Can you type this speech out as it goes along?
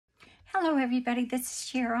Hello everybody, this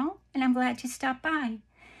is Cheryl and I'm glad you stopped by.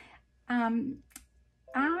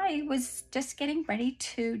 I was just getting ready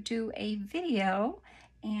to do a video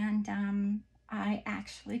and I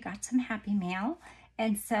actually got some happy mail,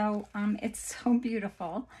 and so it's so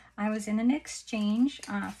beautiful. I was in an exchange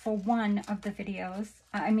for one of the videos,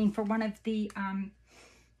 for one of the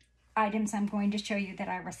items I'm going to show you that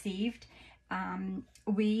I received.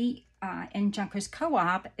 We in Junkers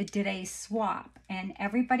Co-op did a swap, and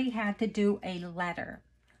everybody had to do a letter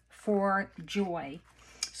for joy.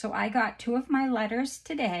 So I got two of my letters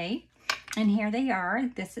today, and here they are.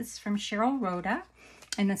 This is from Cheryl Rhoda,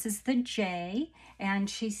 and this is the J, and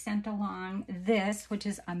she sent along this, which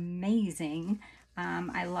is amazing.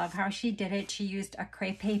 I love how she did it. She used a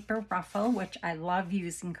crepe paper ruffle, which I love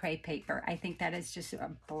using crepe paper. I think that is just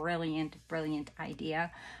a brilliant, brilliant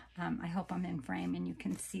idea. I hope I'm in frame and you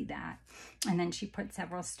can see that. And then she put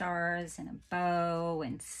several stars and a bow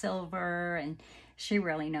and silver, and she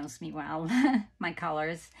really knows me well, my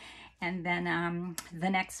colors. And then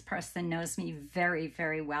the next person knows me very,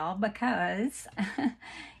 very well because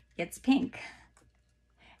it's pink.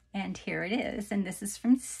 And here it is, and this is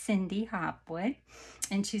from Cindy Hopwood,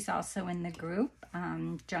 and she's also in the group,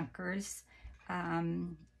 Junkers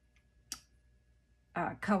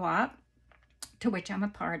Co-op, to which I'm a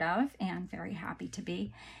part of and very happy to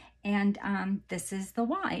be. And this is the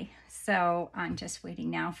Y. So I'm just waiting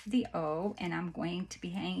now for the O, and I'm going to be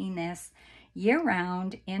hanging this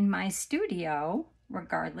year-round in my studio,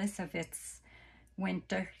 regardless if it's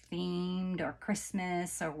winter themed or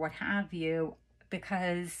Christmas or what have you,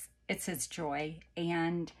 because it says joy,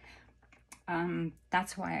 and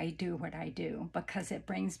that's why I do what I do, because it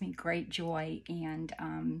brings me great joy, and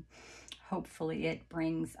hopefully it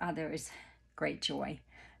brings others great joy.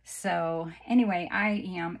 So anyway, I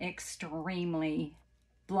am extremely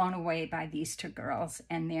blown away by these two girls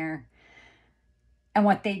and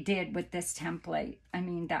what they did with this template. I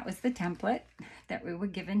mean, that was the template that we were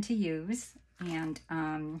given to use, and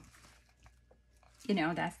you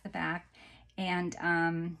know, that's the back.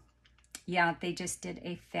 And yeah, they just did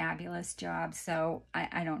a fabulous job. So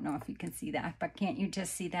I don't know if you can see that, but can't you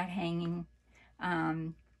just see that hanging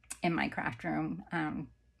in my craft room?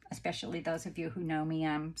 Especially those of you who know me,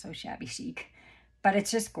 I'm so shabby chic, but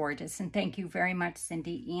it's just gorgeous. And thank you very much,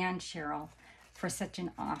 Cindy and Cheryl, for such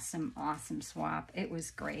an awesome, awesome swap. It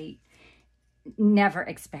was great. Never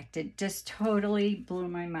expected, just totally blew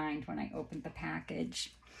my mind when I opened the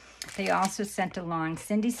package. They also sent along,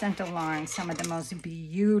 Cindy sent along some of the most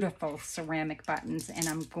beautiful ceramic buttons, and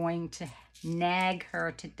I'm going to nag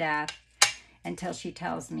her to death until she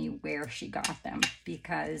tells me where she got them,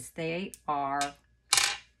 because they are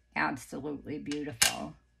absolutely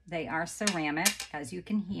beautiful. They are ceramic, as you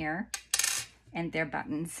can hear, and they're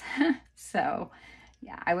buttons. So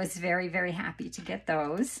yeah, I was very, very happy to get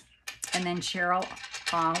those. And then Cheryl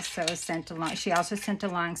also sent along, she also sent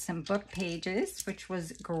along some book pages, which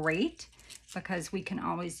was great because we can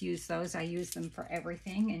always use those. I use them for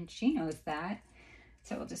everything, and she knows that.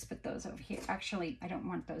 So we'll just put those over here. Actually, I don't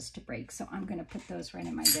want those to break, so I'm going to put those right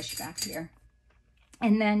in my dish back here.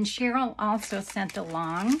 And then Cheryl also sent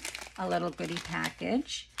along a little goodie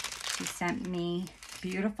package. She sent me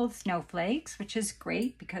beautiful snowflakes, which is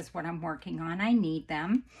great because what I'm working on, I need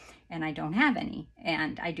them, and I don't have any.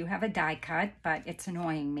 And I do have a die cut, but it's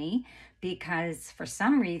annoying me because for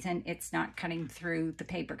some reason it's not cutting through the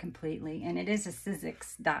paper completely, and it is a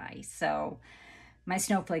Sizzix die. So my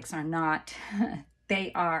snowflakes are not,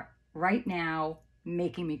 they are right now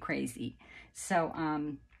making me crazy. So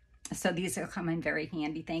so these will come in very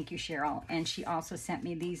handy. Thank you, Cheryl. And she also sent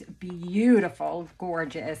me these beautiful,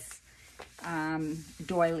 gorgeous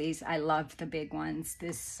doilies. I love the big ones.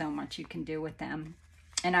 There's so much you can do with them.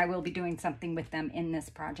 And I will be doing something with them in this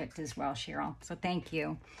project as well, Cheryl. So thank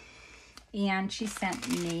you. And she sent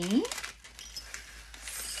me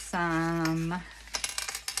some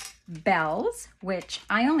bells, which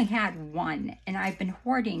I only had one, and I've been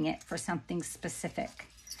hoarding it for something specific.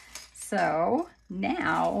 So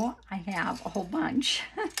now I have a whole bunch.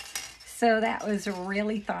 So that was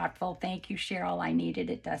really thoughtful. Thank you, Cheryl. I needed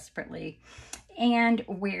it desperately. And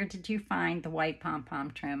where did you find the white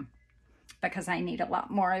pom-pom trim? Because I need a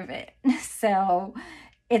lot more of it. So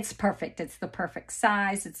it's perfect. It's the perfect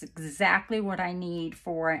size. It's exactly what I need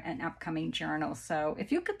for an upcoming journal. So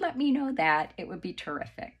if you could let me know that, it would be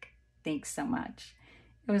terrific. Thanks so much.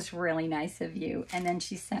 It was really nice of you. And then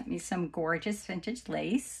she sent me some gorgeous vintage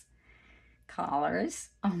lace collars.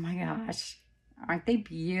 Oh my gosh, aren't they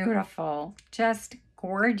beautiful? Just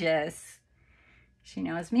gorgeous. She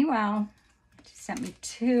knows me well. She sent me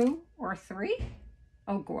 2 or 3.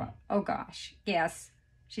 Oh gosh, yes,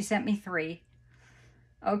 She sent me 3.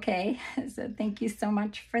 Okay, so thank you so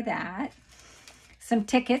much for that. Some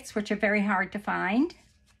tickets, which are very hard to find.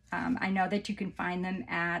 I know that you can find them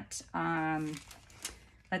at,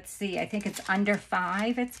 let's see, I think it's Under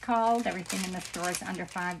 5, it's called. Everything in the store is under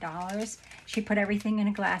 $5. She put everything in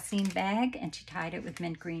a glassine bag, and she tied it with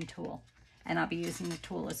mint green tulle. And I'll be using the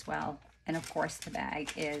tulle as well. And of course, the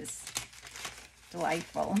bag is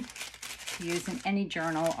delightful to use in any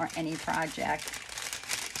journal or any project.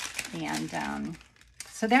 And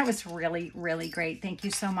so that was really, really great. Thank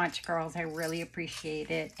you so much, girls. I really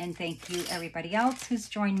appreciate it. And thank you, everybody else who's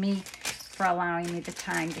joined me, for allowing me the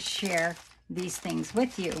time to share these things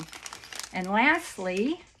with you. And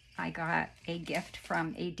lastly, I got a gift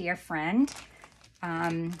from a dear friend.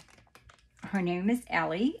 Her name is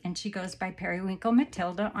Ellie, and she goes by Periwinkle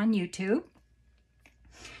Matilda on YouTube.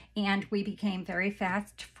 And we became very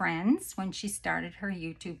fast friends when she started her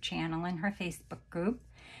YouTube channel and her Facebook group.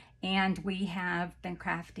 And we have been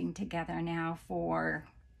crafting together now for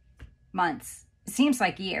months. It seems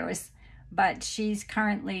like years, but she's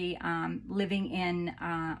currently living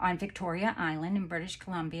on Victoria Island in British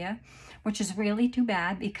Columbia, which is really too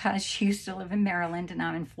bad because she used to live in Maryland and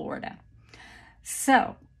I'm in Florida.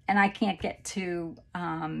 So, and I can't get to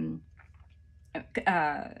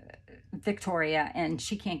Victoria, and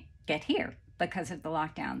she can't get here because of the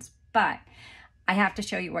lockdowns. But I have to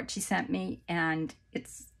show you what she sent me, and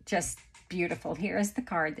it's just beautiful. Here is the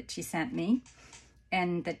card that she sent me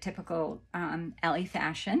in the typical Ellie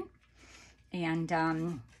fashion.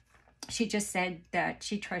 And she just said that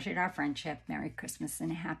she treasured our friendship, Merry Christmas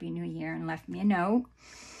and a Happy New Year, and left me a note.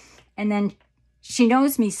 And then she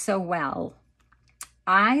knows me so well.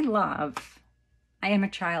 I am a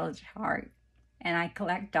child at heart, and I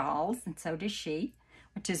collect dolls, and so does she,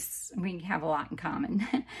 which is, we have a lot in common.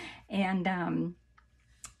 And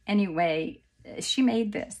anyway, she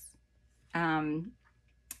made this.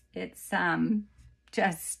 It's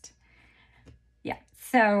just, yeah.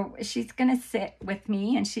 So she's going to sit with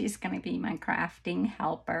me, and she's going to be my crafting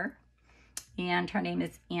helper. And her name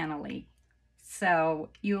is Annalie. So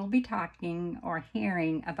you'll be talking or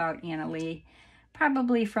hearing about Annalie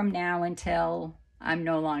probably from now until I'm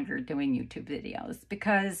no longer doing YouTube videos,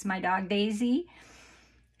 because my dog Daisy,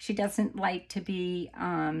 she doesn't like to be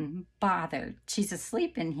bothered. She's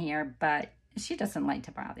asleep in here, but she doesn't like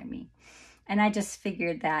to bother me. And I just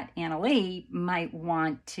figured that Annalie might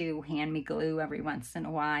want to hand me glue every once in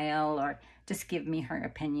a while, or just give me her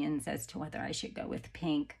opinions as to whether I should go with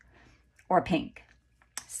pink or pink.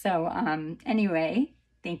 So anyway,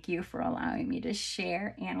 thank you for allowing me to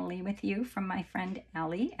share Annalie with you from my friend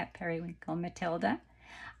Ellie at Periwinkle Matilda.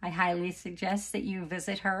 I highly suggest that you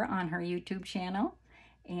visit her on her YouTube channel.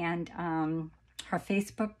 And her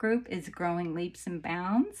Facebook group is growing leaps and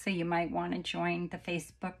bounds, so you might want to join the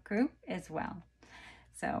Facebook group as well.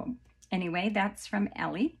 So anyway, that's from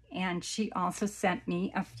Ellie, and she also sent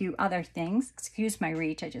me a few other things. Excuse my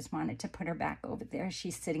reach, I just wanted to put her back over there.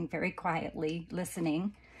 She's sitting very quietly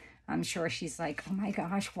listening. I'm sure she's like, oh my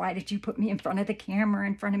gosh, why did you put me in front of the camera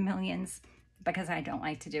in front of millions? Because I don't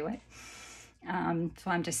like to do it.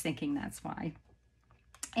 So I'm just thinking that's why.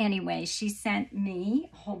 Anyway, she sent me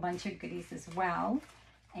a whole bunch of goodies as well,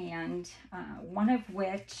 and one of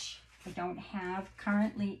which I don't have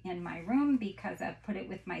currently in my room because I've put it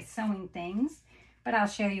with my sewing things, but I'll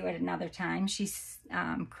show you at another time. She's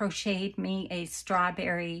crocheted me a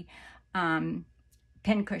strawberry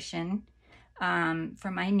pincushion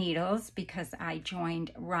for my needles because I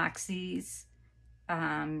joined Roxy's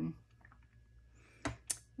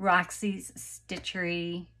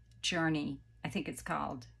Stitchery Journey, I think it's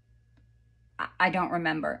called. I don't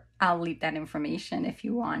remember. I'll leave that information if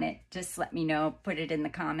you want it. Just let me know. Put it in the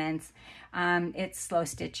comments. It's slow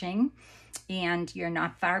stitching, and you're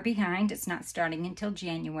not far behind. It's not starting until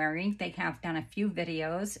January. They have done a few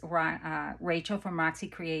videos. Rachel from Roxy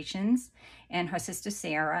Creations and her sister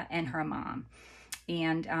Sarah and her mom.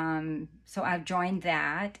 And so I've joined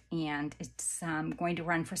that, and it's going to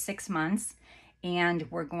run for 6 months. And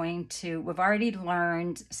we've already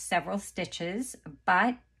learned several stitches,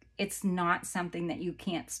 but it's not something that you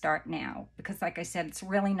can't start now, because like I said, it's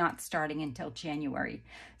really not starting until January.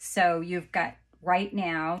 So you've got right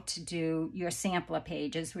now to do your sampler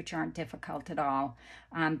pages, which aren't difficult at all.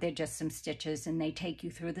 They're just some stitches, and they take you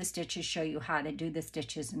through the stitches, show you how to do the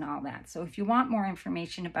stitches and all that. So if you want more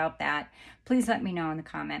information about that, please let me know in the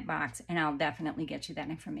comment box, and I'll definitely get you that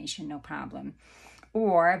information, no problem.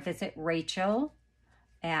 Or visit Rachel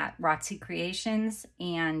at Roxy Creations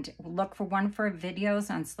and look for one for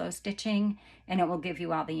videos on slow stitching, and it will give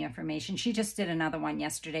you all the information. She just did another one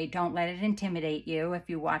yesterday. Don't let it intimidate you if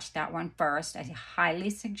you watch that one first. I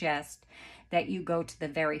highly suggest that you go to the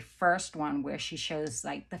very first one where she shows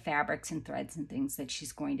like the fabrics and threads and things that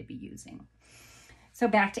she's going to be using. So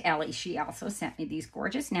back to Ellie. She also sent me these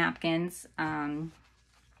gorgeous napkins.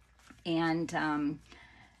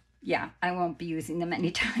 Yeah, I won't be using them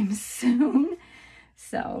anytime soon.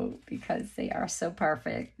 So, because they are so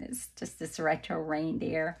perfect. It's just this retro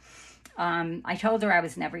reindeer. I told her I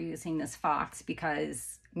was never using this fox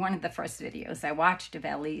because one of the first videos I watched of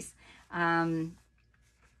Ellie's,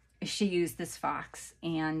 she used this fox,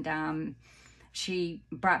 and she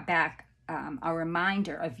brought back a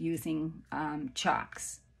reminder of using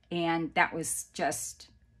chalks, and that was just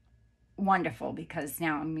wonderful because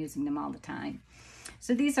now I'm using them all the time.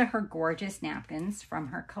 So these are her gorgeous napkins from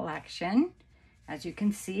her collection. As you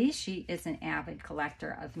can see, she is an avid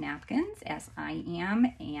collector of napkins, as I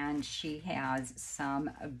am, and she has some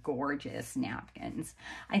gorgeous napkins.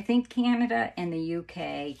 I think Canada and the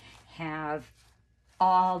UK have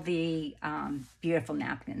all the beautiful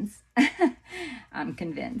napkins. I'm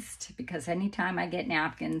convinced, because anytime I get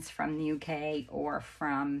napkins from the UK or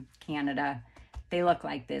from Canada, they look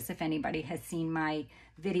like this. If anybody has seen my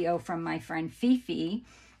video from my friend Fifi,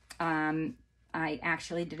 I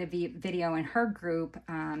actually did a video in her group.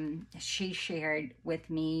 She shared with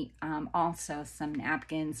me also some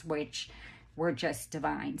napkins, which were just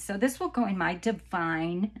divine. So this will go in my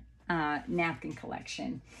divine napkin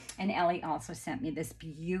collection. And Ellie also sent me this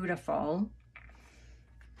beautiful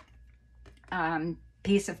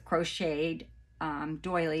piece of crocheted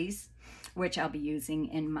doilies, which I'll be using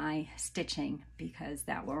in my stitching, because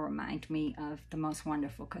that will remind me of the most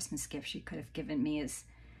wonderful Christmas gift she could have given me as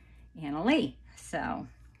Anna Lee. So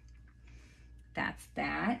that's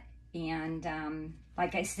that. And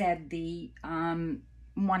like I said, the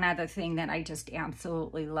one other thing that I just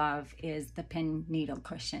absolutely love is the pin needle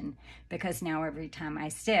cushion, because now every time I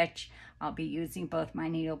stitch, I'll be using both my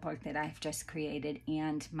needlebook that I've just created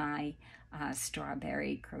and my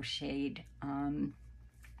strawberry crocheted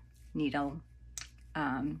needle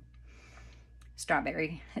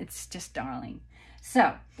strawberry. It's just darling.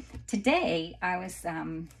 So today I was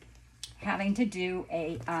having to do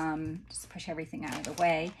a just push everything out of the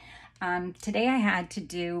way. Today I had to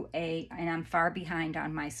do and I'm far behind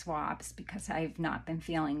on my swaps because I've not been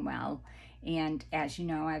feeling well. And as you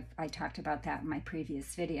know, I talked about that in my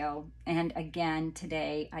previous video. And again,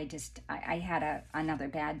 today I had another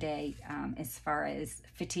bad day as far as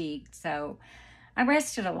fatigue. So I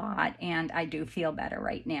rested a lot and I do feel better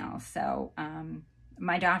right now. So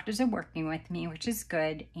my doctors are working with me, which is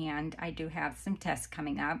good. And I do have some tests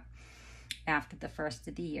coming up after the first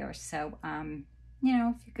of the year. So, you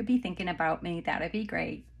know, if you could be thinking about me, that'd be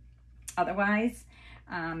great. Otherwise,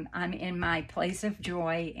 I'm in my place of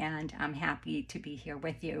joy and I'm happy to be here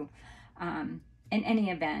with you. In any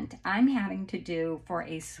event, I'm having to do for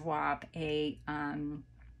a swap a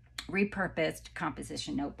repurposed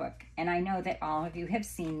composition notebook. And I know that all of you have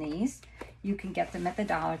seen these. You can get them at the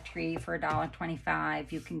Dollar Tree for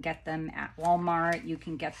 $1.25. You can get them at Walmart. You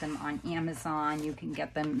can get them on Amazon. You can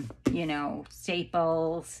get them, you know,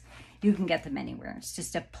 Staples. You can get them anywhere. It's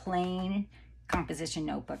just a plain composition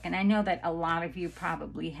notebook. And I know that a lot of you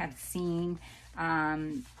probably have seen,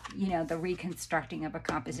 you know, the reconstructing of a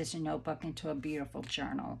composition notebook into a beautiful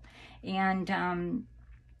journal. And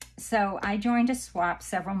so I joined a swap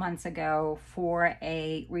several months ago for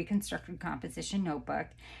a reconstructed composition notebook,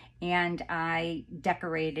 and I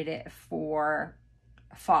decorated it for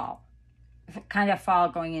fall, kind of fall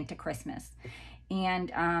going into Christmas.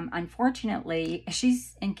 And unfortunately,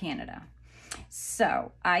 she's in Canada.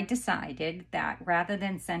 So I decided that rather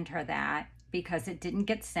than send her that, because it didn't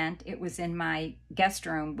get sent, it was in my guest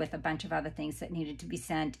room with a bunch of other things that needed to be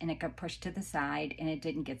sent, and it got pushed to the side and it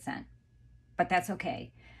didn't get sent. But that's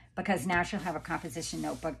okay, because now she'll have a composition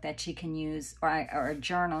notebook that she can use, or a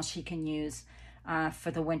journal she can use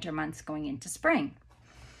for the winter months going into spring.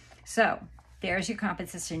 So there's your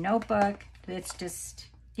composition notebook. It's just,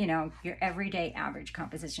 you know, your everyday average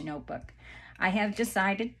composition notebook. I have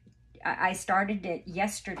decided, I started it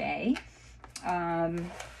yesterday, and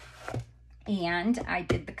I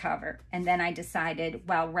did the cover. And then I decided,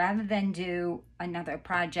 well, rather than do another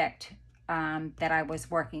project that I was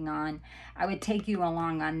working on, I would take you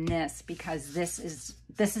along on this, because this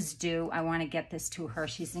is due. I want to get this to her.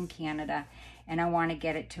 She's in Canada, and I want to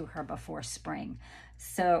get it to her before spring.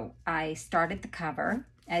 So I started the cover.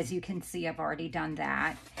 As you can see, I've already done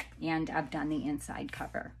that, and I've done the inside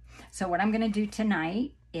cover. So what I'm going to do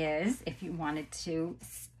tonight is, if you wanted to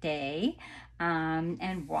stay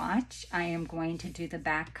and watch, I am going to do the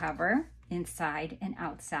back cover inside and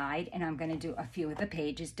outside, and I'm going to do a few of the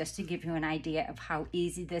pages just to give you an idea of how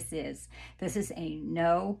easy this is. This is a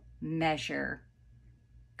no measure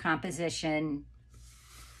composition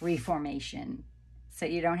reformation, so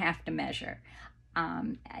you don't have to measure.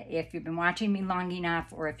 If you've been watching me long enough,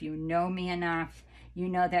 or if you know me enough, you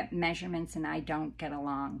know that measurements and I don't get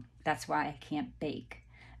along. That's why I can't bake.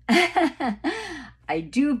 I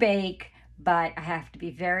do bake, but I have to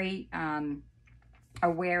be very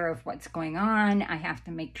aware of what's going on. I have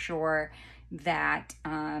to make sure that,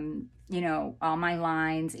 you know, all my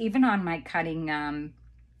lines, even on my cutting,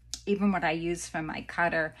 even what I use for my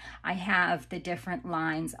cutter, I have the different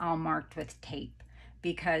lines all marked with tape,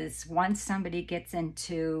 because once somebody gets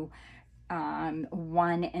into 1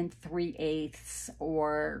 3/8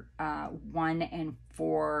 or 1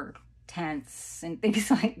 4/10 and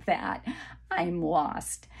things like that, I'm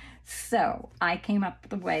lost. So I came up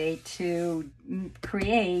with a way to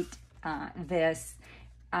create this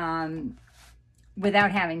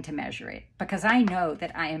without having to measure it, because I know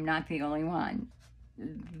that I am not the only one.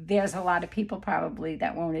 There's a lot of people probably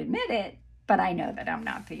that won't admit it, but I know that I'm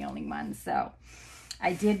not the only one. So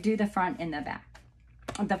I did do the front and the back.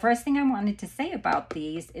 The first thing I wanted to say about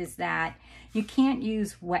these is that you can't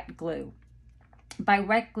use wet glue. By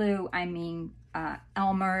wet glue, I mean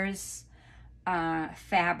Elmer's,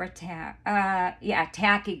 Fabri-Tac,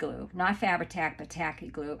 tacky glue. Not Fabri-Tac, but tacky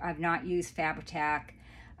glue. I've not used Fabri-Tac.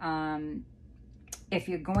 If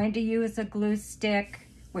you're going to use a glue stick,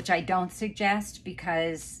 which I don't suggest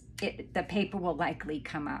because the paper will likely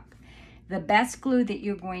come up. The best glue that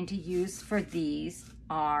you're going to use for these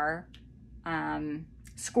are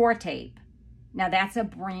score tape. Now that's a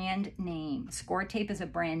brand name. Score tape is a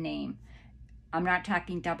brand name. I'm not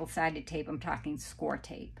talking double-sided tape, I'm talking score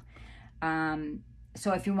tape.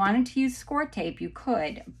 So if you wanted to use score tape, you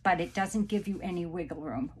could, but it doesn't give you any wiggle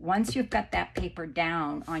room. Once you've got that paper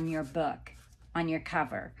down on your book, on your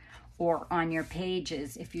cover, or on your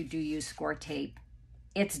pages, if you do use score tape,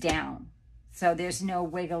 it's down. So there's no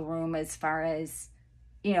wiggle room as far as,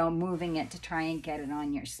 you know, moving it to try and get it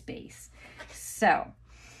on your space. So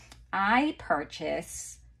I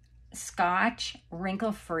purchase Scotch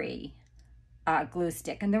wrinkle-free glue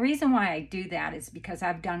stick. And the reason why I do that is because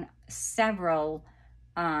I've done several,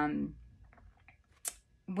 what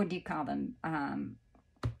do you call them?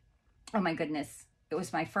 Oh my goodness. It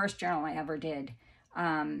was my first journal I ever did.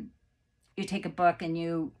 You take a book and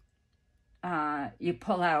you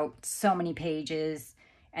pull out so many pages,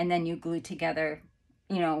 and then you glue together,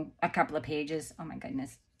 you know, a couple of pages. Oh my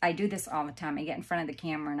goodness. I do this all the time. I get in front of the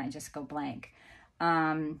camera and I just go blank.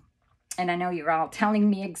 And I know you're all telling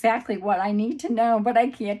me exactly what I need to know, but I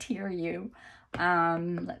can't hear you.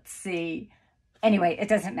 Let's see. Anyway, it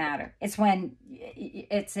doesn't matter. It's when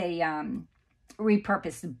it's a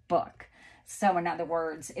repurposed book. So in other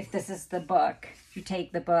words, if this is the book, you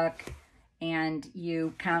take the book and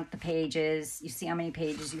you count the pages. You see how many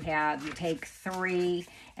pages you have. You take 3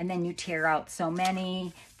 and then you tear out so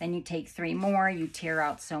many. Then you take 3 more, you tear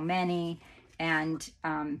out so many, and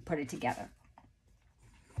put it together.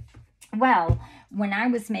 Well, when I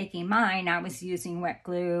was making mine, I was using wet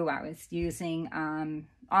glue. I was using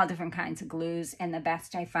all different kinds of glues, and the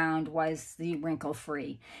best I found was the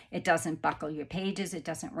wrinkle-free. It doesn't buckle your pages, it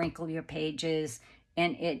doesn't wrinkle your pages,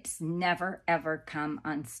 and it's never, ever come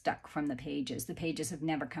unstuck from the pages. The pages have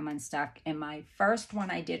never come unstuck, and my first one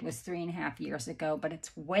I did was 3.5 years ago, but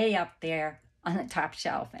it's way up there on the top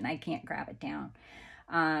shelf, and I can't grab it down.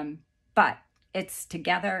 But it's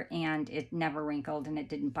together, and it never wrinkled, and it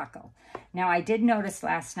didn't buckle. Now, I did notice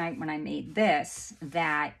last night when I made this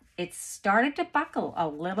that it started to buckle a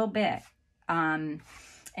little bit. And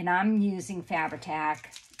I'm using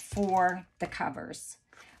Fabri-Tac for the covers.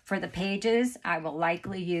 For the pages, I will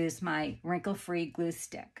likely use my wrinkle-free glue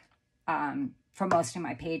stick for most of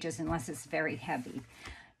my pages, unless it's very heavy.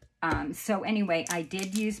 So anyway, I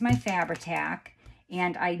did use my Fabri-Tac,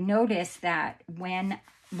 and I noticed that when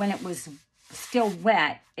it was still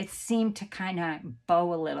wet, it seemed to kind of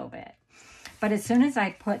bow a little bit. But as soon as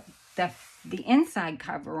I put the inside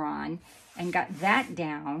cover on and got that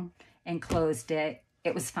down and closed it,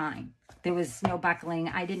 it was fine. There was no buckling.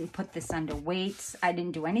 I didn't put this under weights. I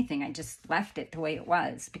didn't do anything. I just left it the way it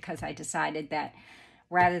was, because I decided that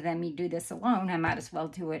rather than me do this alone, I might as well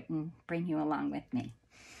do it and bring you along with me.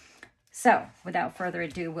 So without further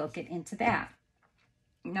ado, we'll get into that.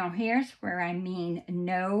 Now here's where I mean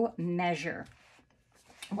no measure.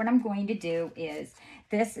 what I'm going to do is,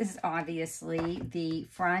 this is obviously the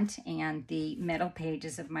front and the middle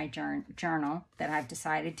pages of my journal that I've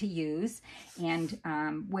decided to use. And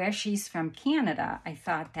where she's from Canada, I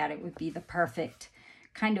thought that it would be the perfect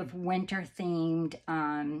kind of winter themed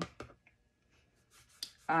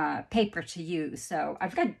paper to use. So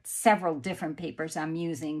I've got several different papers I'm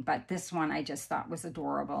using, but this one I just thought was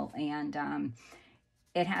adorable. And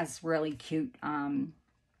it has really cute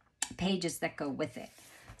pages that go with it.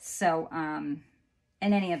 So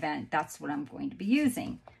in any event, that's what I'm going to be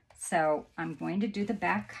using. So I'm going to do the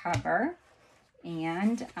back cover,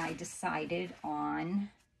 and I decided on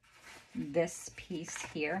this piece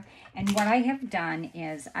here. And what I have done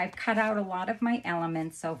is I've cut out a lot of my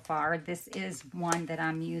elements so far. This is one that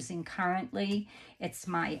I'm using currently. It's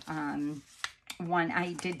my one.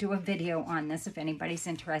 I did do a video on this if anybody's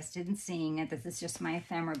interested in seeing it. This is just my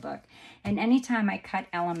ephemera book. And anytime I cut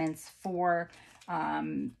elements for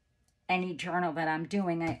any journal that I'm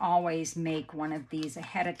doing, I always make one of these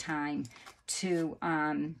ahead of time to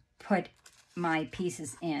put my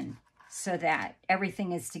pieces in, so that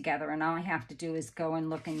everything is together and all I have to do is go and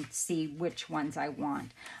look and see which ones I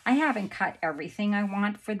want. I haven't cut everything I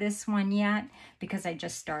want for this one yet because I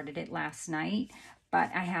just started it last night, but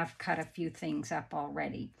I have cut a few things up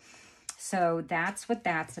already. So that's what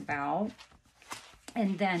that's about.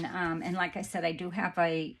 And then, and like I said, I do have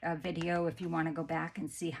a video if you want to go back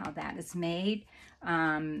and see how that is made.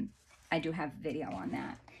 I do have a video on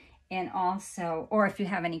that. And also, or if you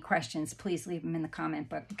have any questions, please leave them in the comment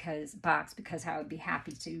box because I would be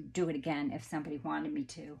happy to do it again if somebody wanted me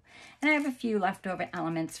to. And I have a few leftover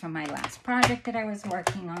elements from my last project that I was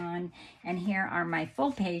working on. And here are my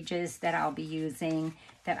full pages that I'll be using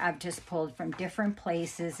that I've just pulled from different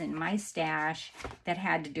places in my stash that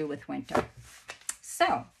had to do with winter.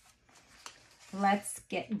 So let's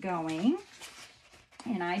get going.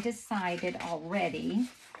 And I decided already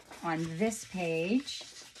on this page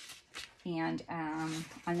and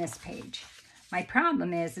on this page. My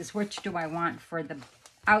problem is which do I want for the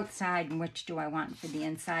outside and which do I want for the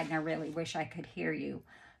inside, and I really wish I could hear you,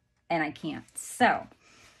 and I can't. So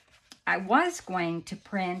I was going to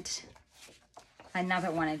print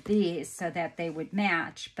another one of these so that they would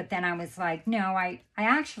match, but then I was like, no, I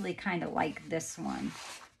actually kind of like this one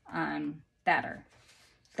better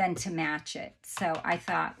than to match it. So I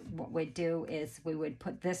thought what we'd do is we would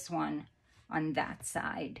put this one on that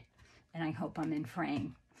side, and I hope I'm in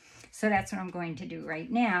frame. So that's what I'm going to do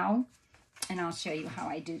right now, and I'll show you how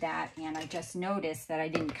I do that. And I just noticed that I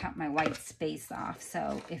didn't cut my white space off,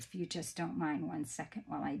 so if you just don't mind 1 second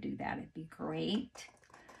while I do that, it'd be great.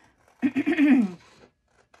 I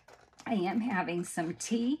am having some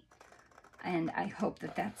tea, and I hope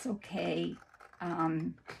that that's okay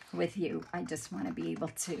with you. I just want to be able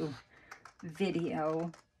to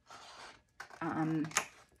video.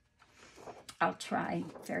 I'll try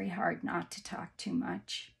very hard not to talk too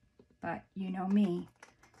much, but you know me,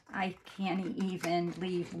 I can't even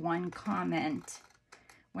leave one comment.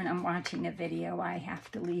 When I'm watching a video, I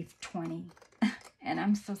have to leave 20. And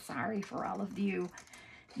I'm so sorry for all of you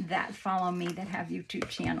that follow me that have YouTube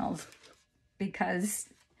channels, because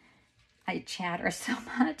I chatter so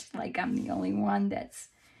much like I'm the only one that's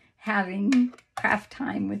having craft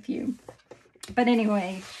time with you. But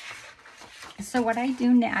anyway, so what I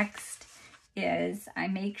do next is I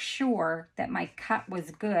make sure that my cut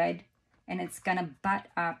was good, and it's going to butt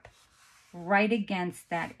up right against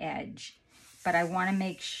that edge. But I want to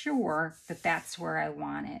make sure that that's where I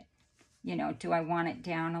want it. You know, do I want it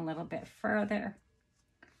down a little bit further?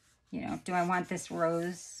 You know, do I want this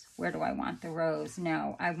rose? Where do I want the rose?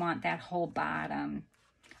 No, I want that whole bottom.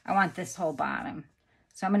 I want this whole bottom.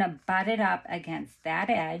 So I'm going to butt it up against that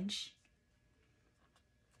edge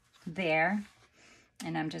there.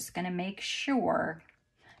 And I'm just going to make sure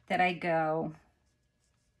that I go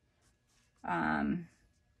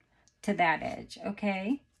to that edge,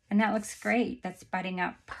 okay? And that looks great. That's butting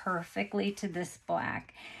up perfectly to this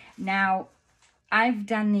black. Now, I've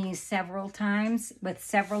done these several times with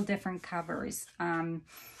several different covers.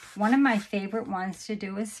 One of my favorite ones to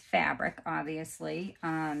do is fabric, obviously.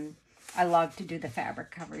 I love to do the fabric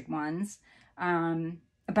covered ones.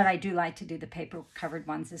 But I do like to do the paper covered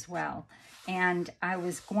ones as well. And I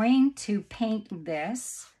was going to paint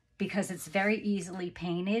this because it's very easily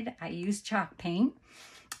painted. I use chalk paint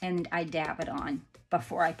and I dab it on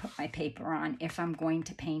before I put my paper on if I'm going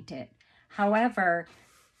to paint it. However,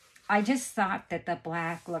 I just thought that the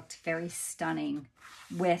black looked very stunning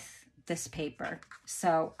with this paper.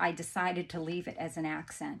 So I decided to leave it as an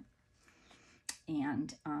accent.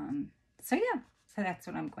 And so yeah, so that's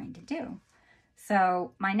what I'm going to do.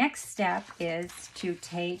 So my next step is to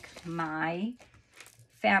take my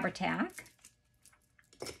Fabri-Tac,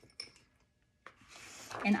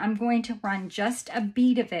 and I'm going to run just a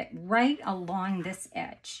bead of it right along this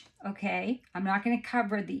edge, okay? I'm not going to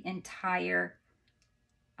cover the entire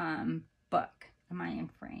book, the Mayan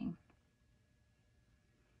frame.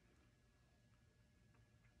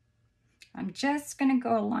 I'm just going to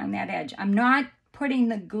go along that edge. I'm not putting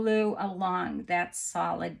the glue along that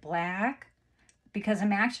solid black because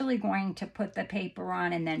I'm actually going to put the paper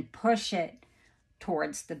on and then push it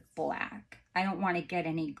towards the black. I don't want to get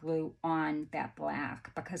any glue on that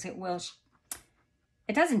black because it will,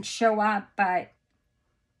 it doesn't show up, but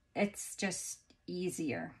it's just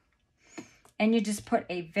easier. And you just put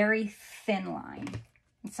a very thin line.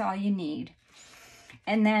 That's all you need.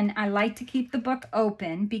 And then I like to keep the book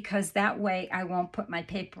open because that way I won't put my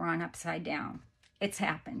paper on upside down. It's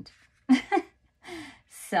happened.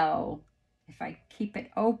 So if I keep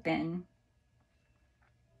it open,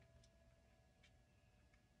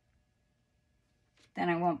 then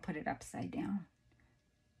I won't put it upside down.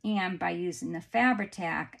 And by using the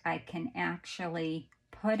Fabri-Tac, I can actually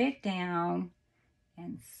put it down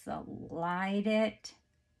and slide it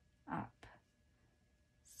up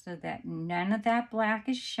so that none of that black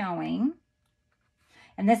is showing.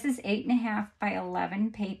 And this is 8.5 by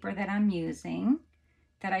 11 paper that I'm using,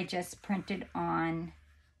 that I just printed on,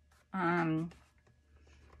 I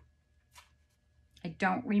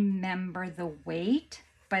don't remember the weight,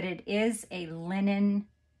 but it is a linen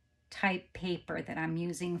type paper that I'm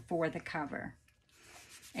using for the cover.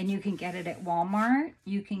 And you can get it at Walmart,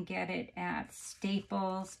 you can get it at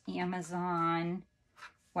Staples, Amazon,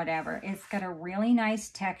 whatever. It's got a really nice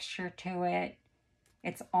texture to it.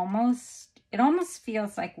 It almost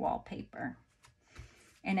feels like wallpaper.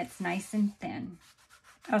 And it's nice and thin.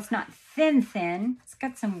 Oh, it's not thin. It's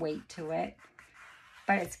got some weight to it.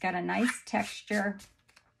 But it's got a nice texture.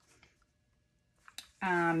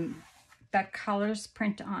 The colors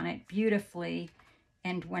print on it beautifully.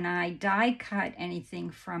 And when I die cut anything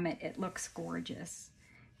from it, it looks gorgeous.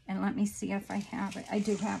 And let me see if I have it. I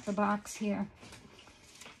do have the box here.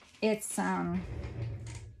 It's, here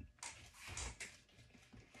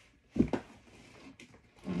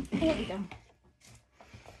we go.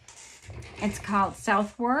 It's called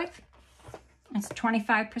Southworth. It's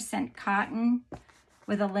 25% cotton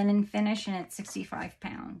with a linen finish, and it's 65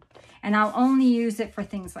 pounds. And I'll only use it for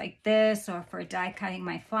things like this, or for die cutting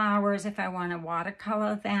my flowers, if I want to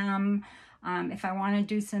watercolor them, if I want to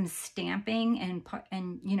do some stamping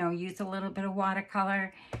and you know, use a little bit of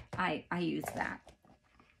watercolor, I use that.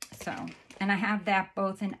 So, and I have that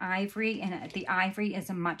both in ivory, and the ivory is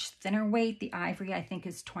a much thinner weight. The ivory, I think,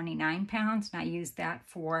 is 29 pounds, and I use that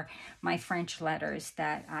for my French letters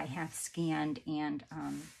that I have scanned and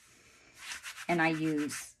I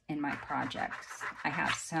use in my projects. I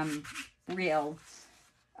have some real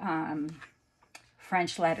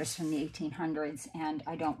French letters from the 1800s, and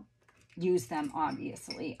I don't use them,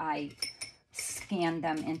 obviously. I scan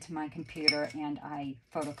them into my computer and I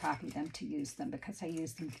photocopy them to use them because I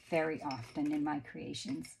use them very often in my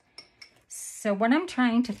creations. So what I'm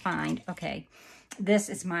trying to find, okay, this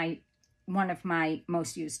is one of my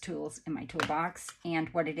most used tools in my toolbox, and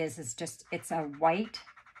what it is just, it's a white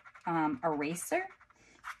eraser.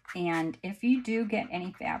 And if you do get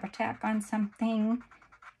any Fabri-Tac on something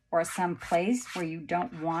or some place where you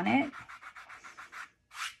don't want it,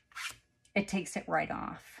 it takes it right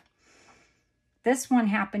off. This one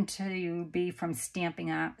happened to be from Stampin'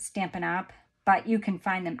 Up, but you can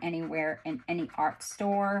find them anywhere in any art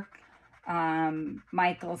store.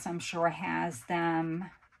 Michael's, I'm sure, has them.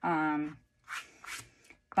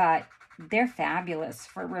 But they're fabulous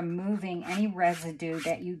for removing any residue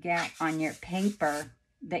that you get on your paper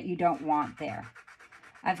that you don't want there.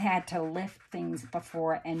 I've had to lift things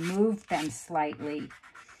before and move them slightly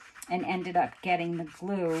and ended up getting the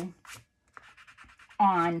glue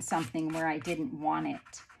on something where I didn't want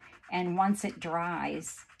it. And once it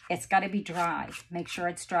dries, it's got to be dry. Make sure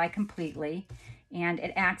it's dry completely. And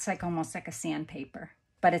it acts like almost like a sandpaper,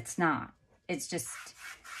 but it's not. It's just,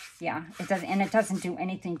 yeah, it doesn't, and it doesn't do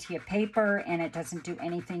anything to your paper, and it doesn't do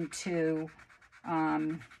anything to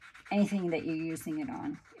anything that you're using it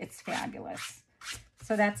on. It's fabulous.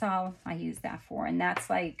 So that's all I use that for. And that's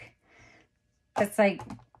a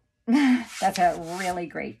really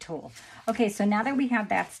great tool. Okay, so now that we have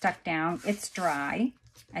that stuck down, it's dry,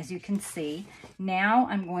 as you can see. Now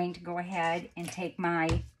I'm going to go ahead and take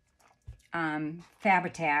my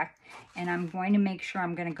Fabri-Tac, and I'm going to make sure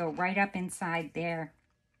I'm going to go right up inside there.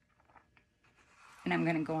 And I'm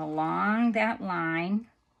going to go along that line,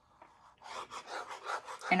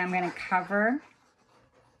 and I'm going to cover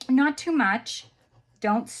Not too much.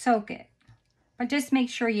 Don't soak it. But just make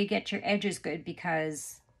sure you get your edges good,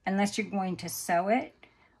 because unless you're going to sew it,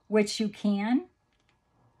 which you can,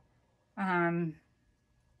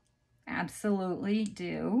 absolutely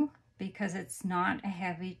do, because it's not a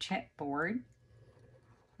heavy chipboard.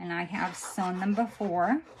 And I have sewn them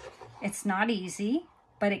before. It's not easy,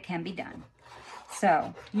 but it can be done.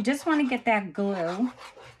 So you just want to get that glue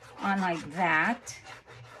on like that.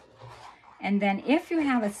 And then if you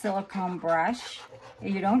have a silicone brush,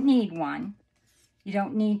 you don't need one. You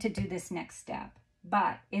don't need to do this next step.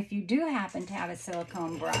 But if you do happen to have a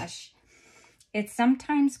silicone brush, it's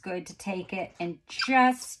sometimes good to take it and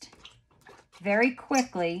just very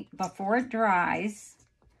quickly, before it dries,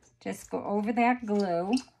 just go over that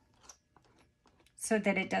glue so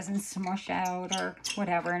that it doesn't smush out or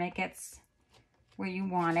whatever, and it gets where you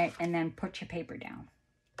want it, and then put your paper down.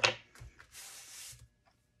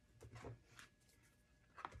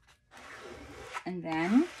 And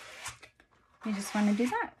then you just want to do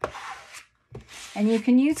that. And you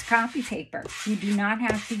can use copy paper. You do not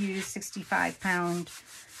have to use 65-pound,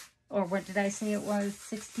 or what did I say it was,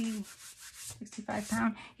 65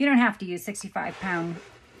 pound? You don't have to use 65-pound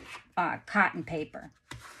cotton paper.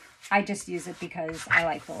 I just use it because I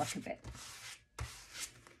like the look of it.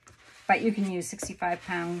 But you can use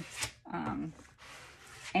 65-pound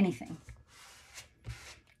anything.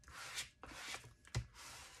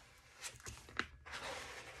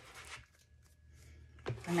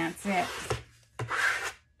 And that's it.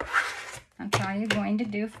 That's all you're going to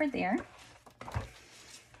do for there.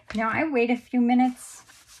 Now I wait a few minutes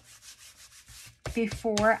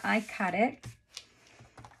before I cut it.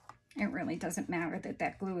 It really doesn't matter that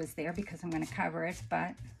that glue is there because I'm going to cover it,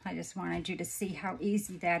 but I just wanted you to see how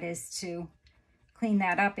easy that is to clean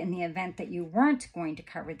that up in the event that you weren't going to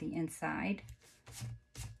cover the inside.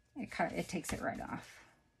 It takes it right off.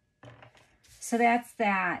 So that's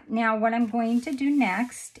that. Now what I'm going to do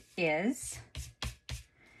next is,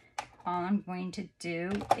 all I'm going to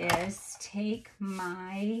do is take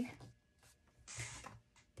my,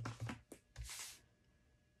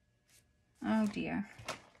 oh dear,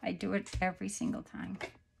 I do it every single time.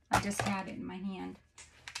 I just had it in my hand.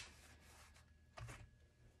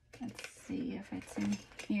 Let's see if it's in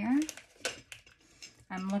here.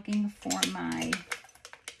 I'm looking for my,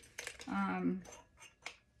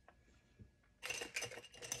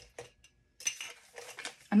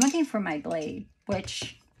 I'm looking for my blade,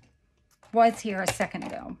 which was here a second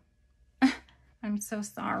ago. I'm so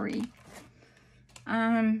sorry.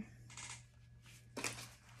 Let's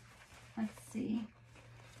see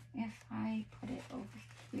if I put it over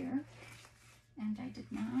here, and I did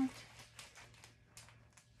not.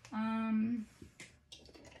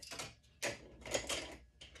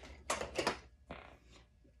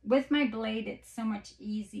 With my blade, it's so much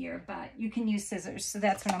easier, but you can use scissors, so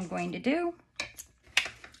that's what I'm going to do.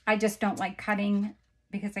 I just don't like cutting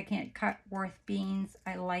because I can't cut worth beans.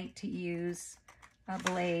 I like to use a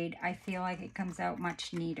blade. I feel like it comes out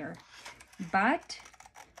much neater, but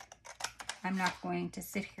I'm not going to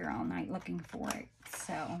sit here all night looking for it.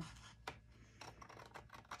 So,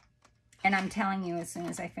 and I'm telling you, as soon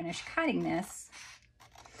as I finish cutting this,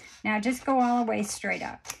 now just go all the way straight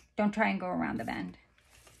up. Don't try and go around the bend.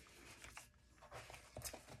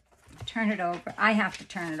 Turn it over. I have to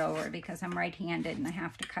turn it over because I'm right-handed and I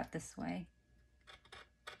have to cut this way.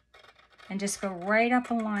 And just go right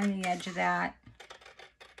up along the edge of that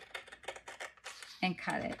and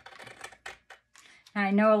cut it. Now,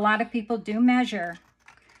 I know a lot of people do measure,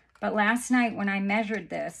 but last night when I measured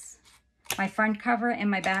this, my front cover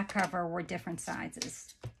and my back cover were different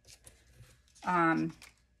sizes.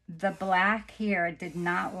 The black here did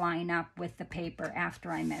not line up with the paper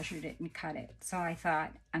after I measured it and cut it. So I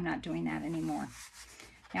thought, I'm not doing that anymore.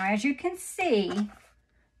 Now, as you can see,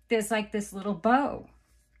 there's like this little bow.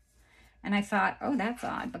 And I thought, oh, that's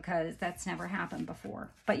odd because that's never happened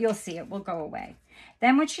before. But you'll see, it will go away.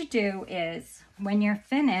 Then what you do is, when you're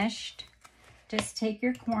finished, just take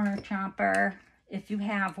your corner chomper, if you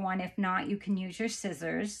have one. If not, you can use your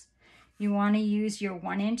scissors. You want to use your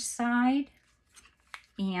 1-inch side.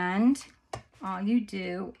 And all you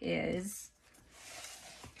do is,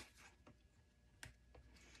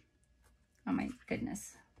 oh my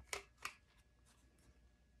goodness,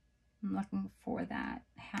 I'm looking for that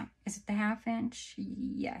half, is it the 1/2 inch?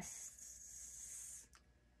 Yes.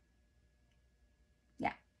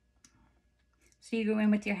 Yeah. So you go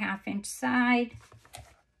in with your 1/2 inch side.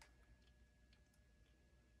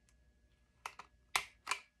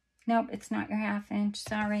 Nope, it's not your 1/2 inch,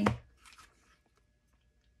 sorry.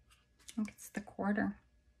 I think it's the 1/4.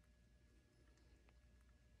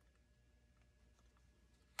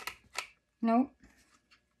 Nope.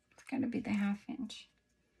 It's got to be the 1/2 inch.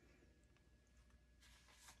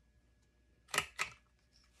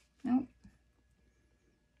 Nope.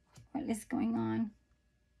 What is going on?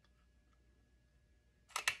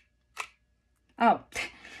 Oh,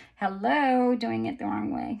 hello, doing it the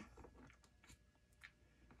wrong way.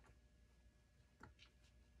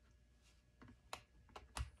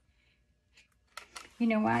 You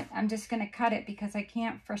know what? I'm just going to cut it because I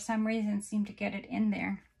can't, for some reason, seem to get it in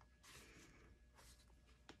there.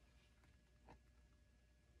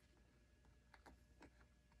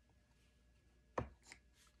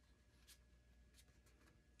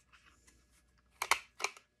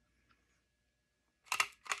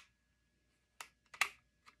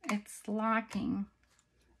 It's locking.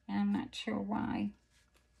 I'm not sure why.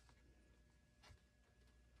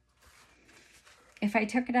 If I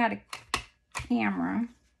took it out of camera,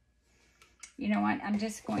 you know what? I'm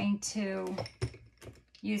just going to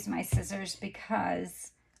use my scissors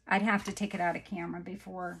because I'd have to take it out of camera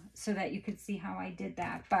before so that you could see how I did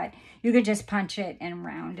that. But you could just punch it and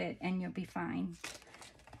round it and you'll be fine.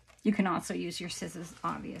 You can also use your scissors,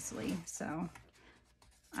 obviously. So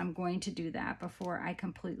I'm going to do that before I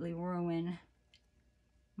completely ruin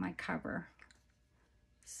my cover.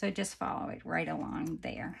 So just follow it right along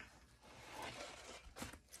there.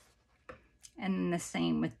 And the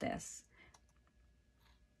same with this.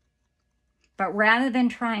 But rather than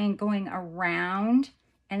trying going around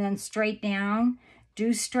and then straight down,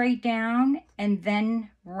 do straight down and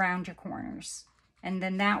then round your corners. And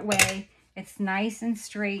then that way it's nice and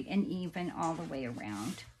straight and even all the way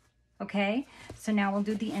around. Okay, so now we'll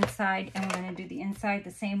do the inside, and we're going to do the inside the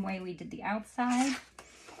same way we did the outside.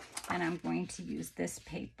 And I'm going to use this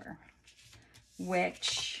paper,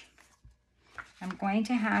 which I'm going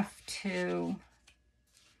to have to,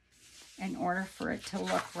 in order for it to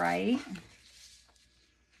look right,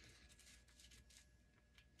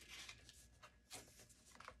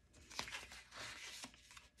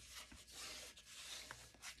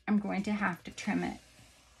 I'm going to have to trim it.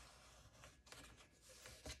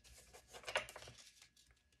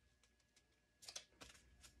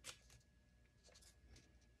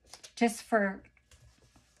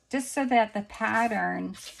 Just so that the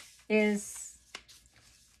pattern is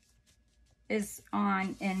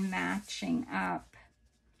on and matching up.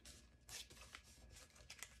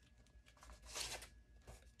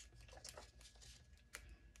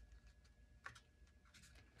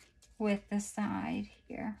 With the side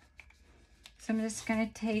here. So I'm just going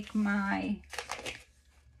to take my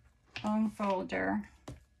bone folder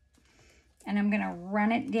and I'm going to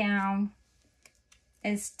run it down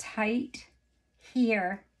as tight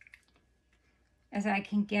here as I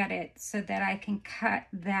can get it so that I can cut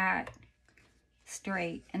that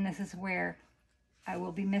straight. And this is where I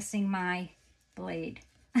will be missing my blade.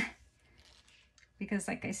 Because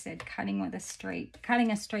like I said, cutting a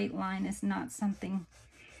straight line is not something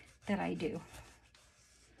that I do.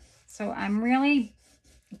 So I'm really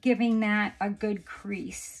giving that a good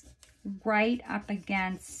crease right up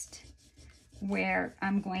against where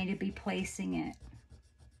I'm going to be placing it.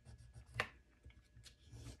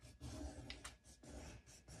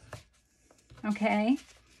 Okay,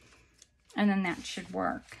 and then that should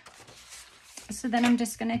work. So then I'm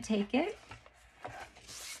just going to take it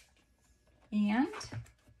and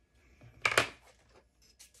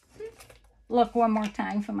look one more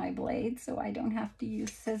time for my blade so I don't have to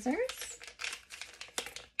use scissors.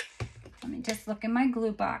 Let me just look in my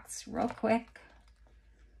glue box real quick,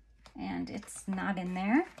 and it's not in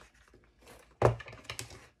there.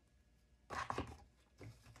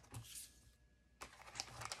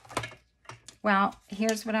 Well,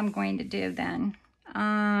 here's what I'm going to do then.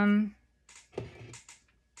 I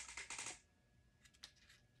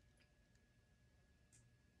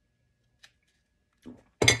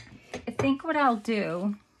think what I'll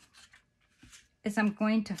do is I'm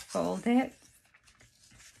going to fold it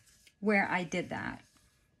where I did that.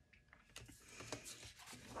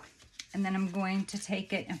 And then I'm going to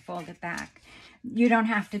take it and fold it back. You don't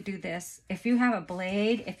have to do this. If you have a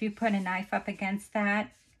blade, if you put a knife up against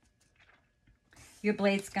that, your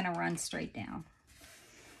blade's gonna run straight down.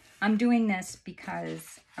 I'm doing this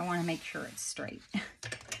because I wanna make sure it's straight.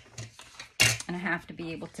 And I have to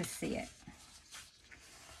be able to see it.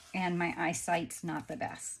 And my eyesight's not the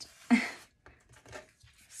best.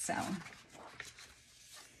 So,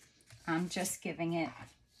 I'm just giving it,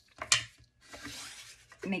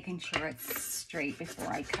 making sure it's straight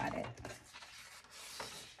before I cut it.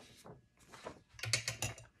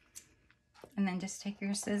 And then just take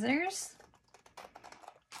your scissors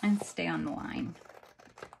and stay on the line.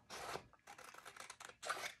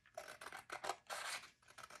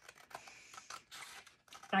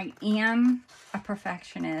 I am a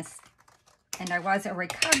perfectionist, and I was a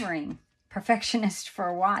recovering perfectionist for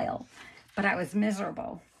a while, but I was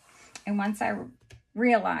miserable. And once I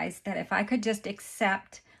realized that if I could just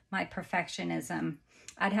accept my perfectionism,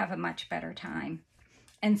 I'd have a much better time.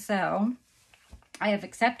 And so I have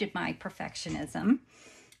accepted my perfectionism,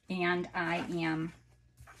 and I am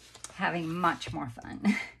having much more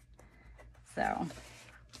fun. So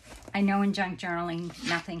I know in junk journaling,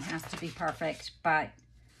 nothing has to be perfect, but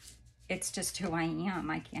it's just who I am.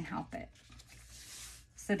 I can't help it.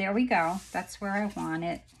 So there we go. That's where I want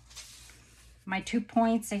it. My 2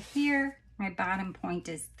 points are here. My bottom point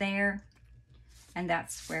is there. And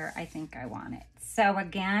that's where I think I want it. So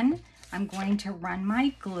again, I'm going to run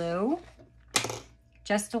my glue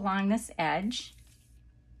just along this edge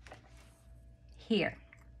here,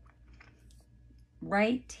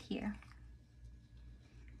 right here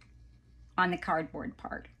on the cardboard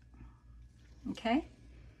part. Okay?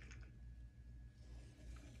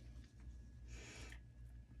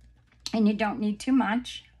 And you don't need too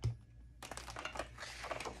much.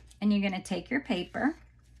 And you're going to take your paper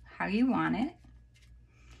how you want it.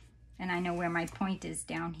 And I know where my point is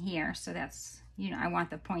down here, so that's, I want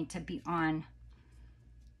the point to be on.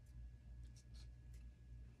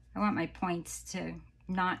 I want my points to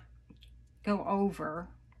not go over.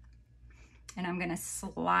 And I'm going to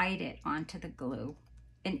slide it onto the glue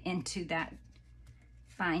and into that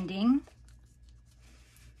binding.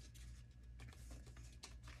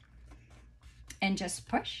 And just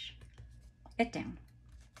push it down.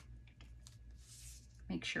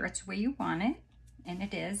 Make sure it's where you want it, and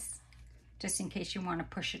it is, just in case you want to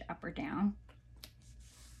push it up or down.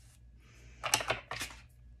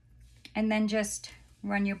 And then just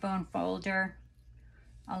run your bone folder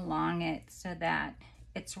along it so that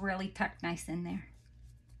it's really tucked nice in there.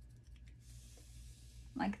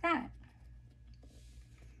 Like that.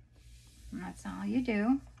 And that's all you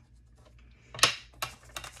do.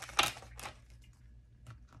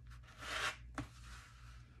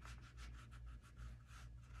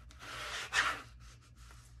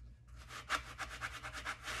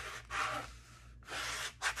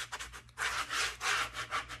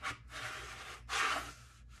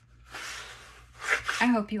 I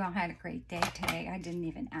hope you all had a great day today. I didn't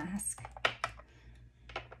even ask.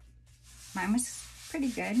 Mine was pretty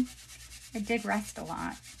good. I did rest a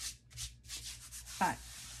lot, but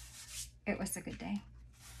it was a good day.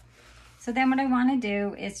 So then what I want to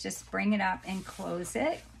do is just bring it up and close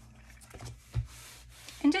it.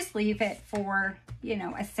 And just leave it for,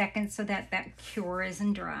 a second so that that cures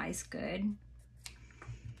and dries good.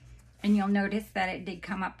 And you'll notice that it did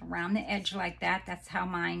come up around the edge like that. That's how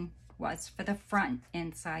mine was for the front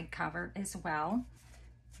inside cover as well.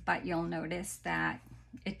 But you'll notice that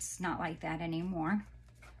it's not like that anymore.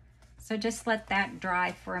 So just let that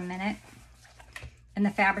dry for a minute. And the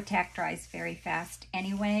Fabri-Tac dries very fast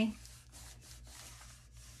anyway.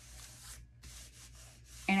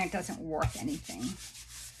 And it doesn't warp anything.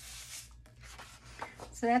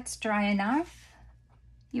 So that's dry enough.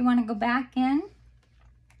 You want to go back in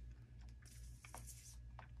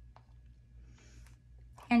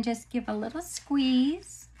and just give a little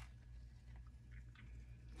squeeze,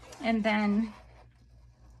 and then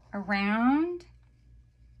around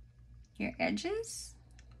your edges,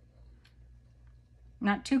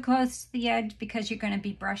 not too close to the edge because you're going to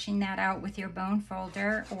be brushing that out with your bone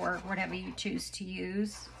folder or whatever you choose to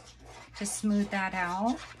use to smooth that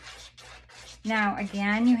out. Now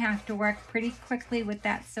again, you have to work pretty quickly with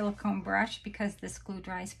that silicone brush because this glue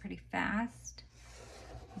dries pretty fast.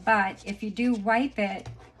 But if you do wipe it,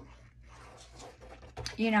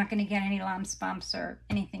 you're not going to get any lumps, bumps, or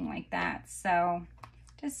anything like that. So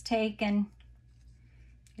just take and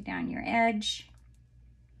go down your edge.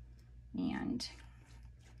 And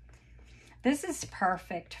this is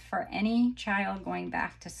perfect for any child going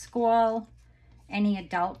back to school, any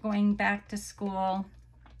adult going back to school.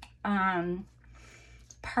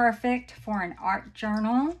 Perfect for an art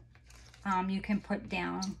journal. You can put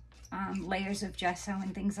down layers of gesso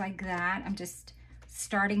and things like that. I'm just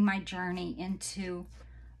starting my journey into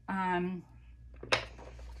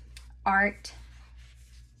art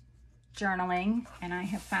journaling, and I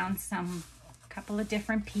have found a couple of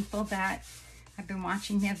different people that I've been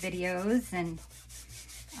watching their videos, and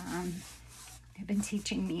they've been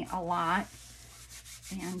teaching me a lot.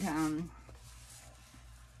 And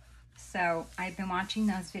so I've been watching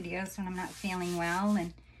those videos when I'm not feeling well.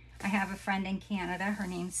 And I have a friend in Canada. Her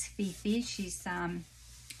name's Fifi. She's on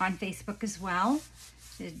Facebook as well.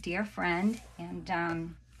 She's a dear friend.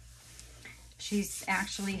 And She's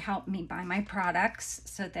actually helped me buy my products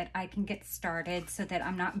so that I can get started, so that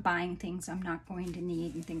I'm not buying things I'm not going to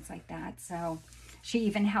need and things like that. So she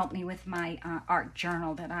even helped me with my art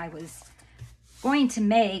journal that I was going to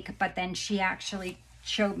make, but then she actually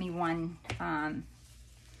showed me one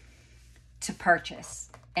to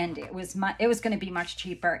purchase, and it was going to be much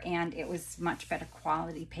cheaper, and it was much better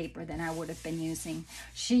quality paper than I would have been using.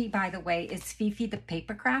 She, by the way, is Fifi the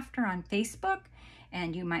Paper Crafter on Facebook,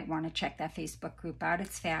 and you might want to check that Facebook group out.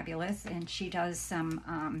 It's fabulous, and she does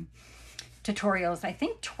some tutorials, I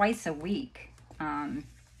think twice a week.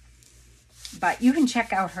 But you can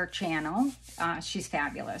check out her channel. She's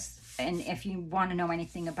fabulous. And if you want to know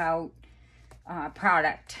anything about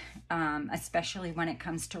product, especially when it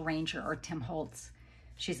comes to Ranger or Tim Holtz,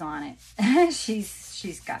 she's on it.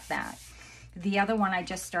 she's got that. The other one I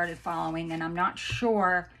just started following, and I'm not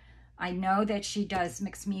sure. I know that she does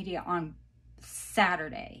mixed media on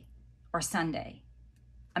Saturday or Sunday.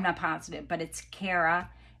 I'm not positive, but it's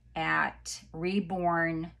Kara at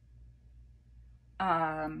Reborn.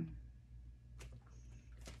 I'm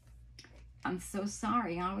so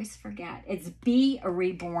sorry, I always forget. It's Be a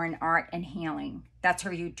Reborn Art and Healing. That's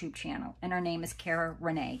her YouTube channel, and her name is Kara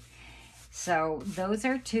Renee. So those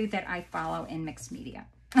are two that I follow in mixed media.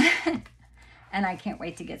 And I can't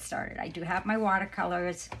wait to get started. I do have my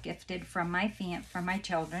watercolors gifted from my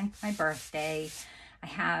children, my birthday. I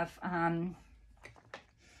have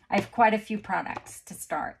quite a few products to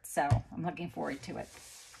start, so I'm looking forward to it.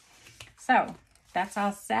 So that's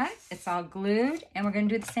all set. It's all glued, and we're going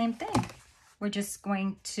to do the same thing. We're just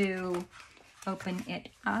going to open it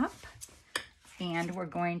up, and we're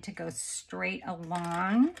going to go straight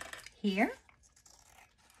along here.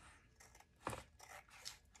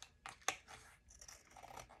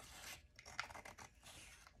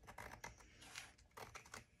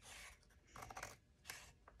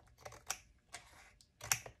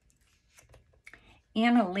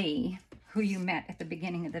 Anna Lee, who you met at the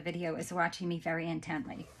beginning of the video, is watching me very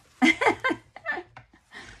intently. It's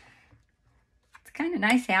kind of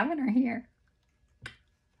nice having her here.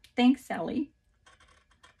 Thanks, Ellie.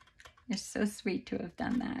 You're so sweet to have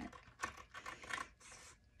done that.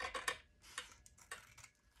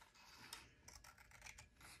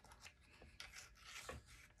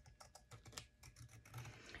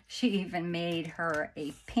 She even made her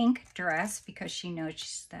a pink dress because she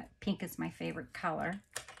knows that pink is my favorite color.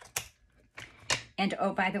 And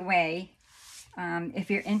oh, by the way,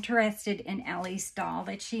 if you're interested in Ellie's doll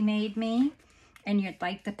that she made me and you'd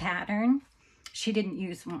like the pattern, she didn't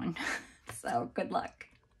use one. So good luck.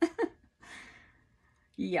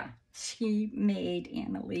 Yeah, she made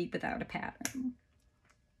Anna Lee without a pattern.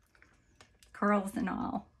 Curls and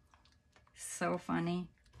all. So funny.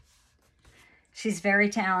 She's very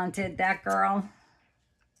talented, that girl.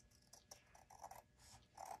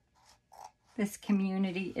 This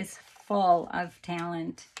community is full of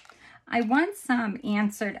talent. I once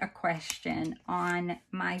answered a question on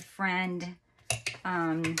my friend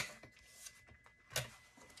Angela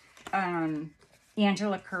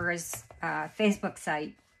Kerr's Facebook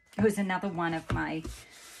site, who's another one of my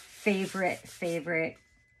favorite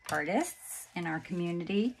artists in our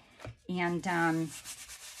community. And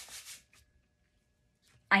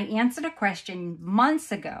I answered a question months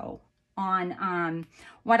ago on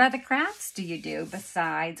what other crafts do you do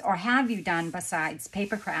besides, or have you done besides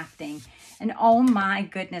paper crafting? And oh my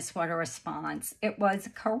goodness, what a response. It was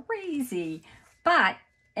crazy, but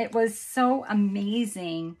it was so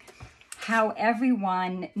amazing how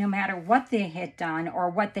everyone, no matter what they had done or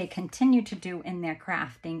what they continue to do in their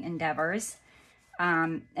crafting endeavors,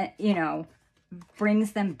 you know,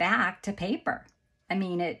 brings them back to paper. I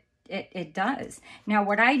mean, it does. Now,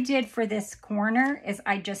 what I did for this corner is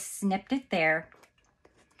I just snipped it there,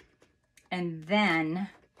 and then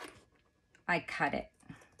I cut it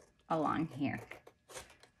along here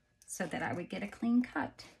so that I would get a clean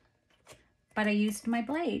cut. But I used my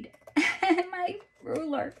blade and my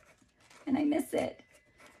ruler, and I miss it.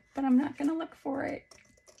 But I'm not going to look for it.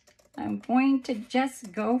 I'm going to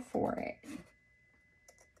just go for it.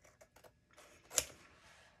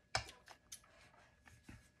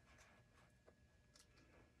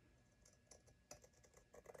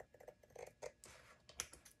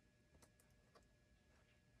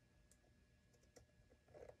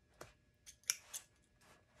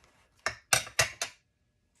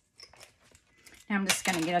 Now I'm just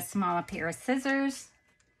going to get a smaller pair of scissors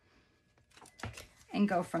and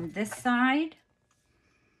go from this side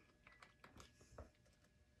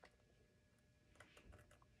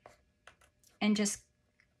and just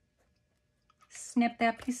snip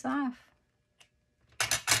that piece off.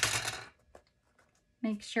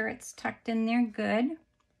 Make sure it's tucked in there good,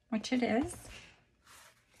 which it is.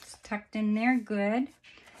 It's tucked in there good.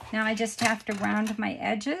 Now I just have to round my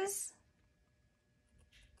edges.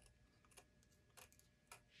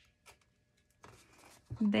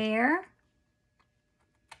 There.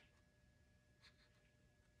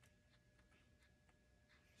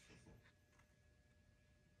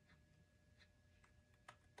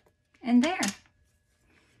 And there.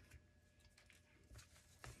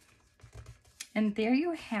 And there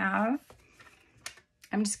you have.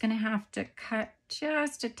 I'm just going to have to cut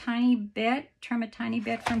just a tiny bit, trim a tiny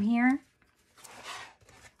bit from here.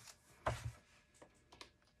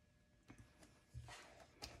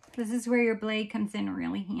 This is where your blade comes in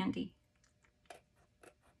really handy.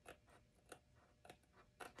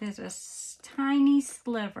 There's a tiny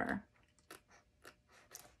sliver.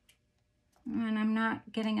 And I'm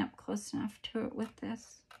not getting up close enough to it with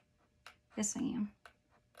this. Yes, I am.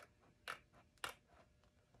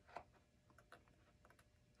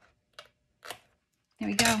 There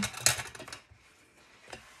we go.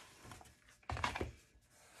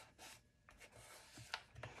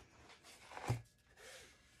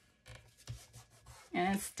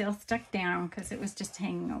 And it's still stuck down because it was just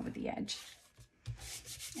hanging over the edge.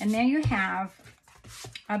 And there you have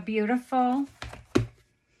a beautiful,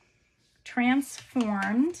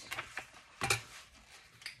 transformed,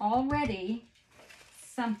 already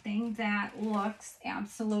something that looks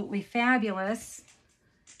absolutely fabulous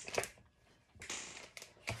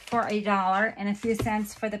for $1 and a few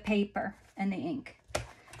cents for the paper and the ink.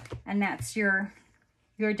 And that's your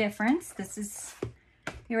difference. This is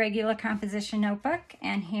your regular composition notebook,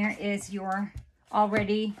 and here is your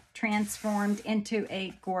already transformed into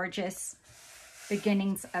a gorgeous,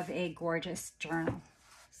 beginnings of a gorgeous journal.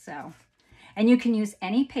 So, and you can use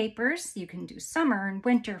any papers. You can do summer and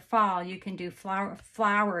winter, fall. You can do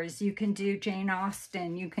flowers. You can do Jane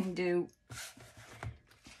Austen. You can do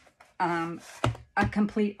a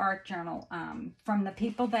complete art journal. From the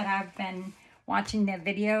people that I've been watching their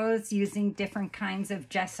videos using different kinds of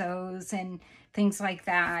gessos and things like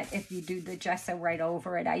that. If you do the gesso right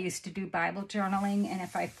over it. I used to do Bible journaling, and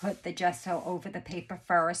if I put the gesso over the paper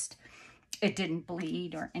first, it didn't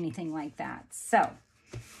bleed or anything like that. So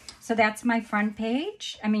that's my front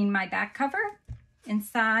page. I mean, my back cover,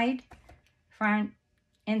 inside, front,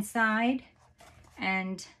 inside,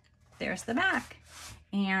 and there's the back.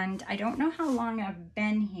 And I don't know how long I've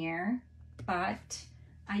been here, but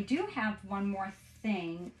I do have one more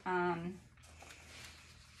thing.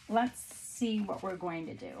 Let's see what we're going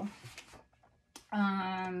to do.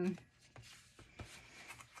 I'm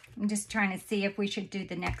just trying to see if we should do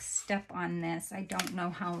the next step on this. I don't know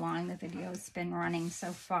how long the video's been running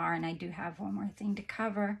so far, and I do have one more thing to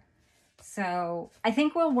cover. So I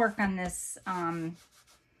think we'll work on this.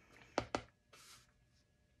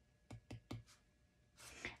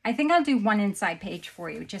 I think I'll do one inside page for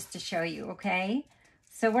you just to show you, okay?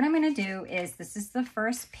 So what I'm going to do is, this is the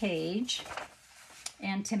first page,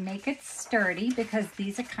 and to make it sturdy, because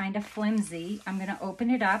these are kind of flimsy, I'm going to open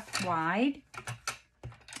it up wide.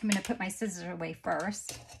 I'm going to put my scissors away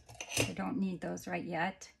first. I don't need those right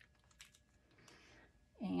yet.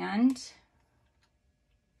 And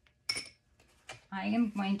I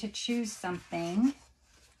am going to choose something.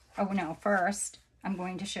 Oh no, first I'm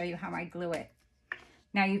going to show you how I glue it.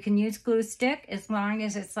 Now you can use glue stick as long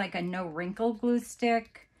as it's like a no wrinkle glue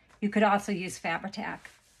stick. You could also use Fabri-Tac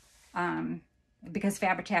because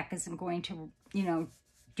Fabri-Tac isn't going to, you know,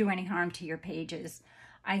 do any harm to your pages.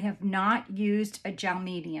 I have not used a gel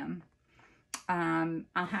medium. I'll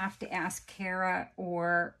have to ask Kara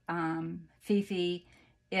or Fifi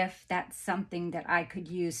if that's something that I could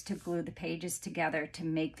use to glue the pages together to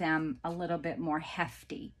make them a little bit more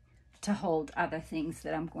hefty to hold other things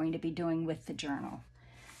that I'm going to be doing with the journal.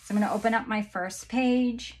 So I'm going to open up my first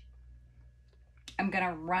page. I'm going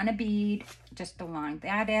to run a bead just along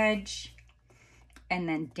that edge and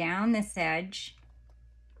then down this edge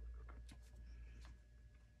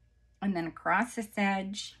and then across this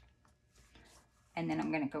edge, and then I'm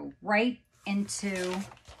going to go right into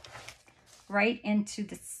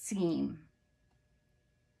the seam,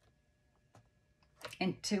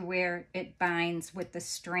 into where it binds with the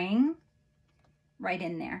string, right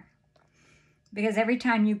in there. Because every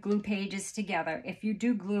time you glue pages together, if you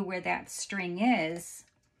do glue where that string is,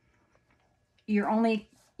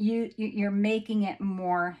 you're making it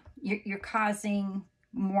more, you're causing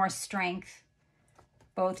more strength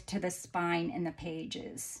both to the spine and the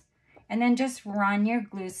pages. And then just run your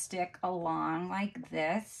glue stick along like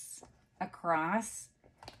this, across.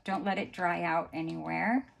 Don't let it dry out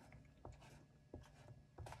anywhere.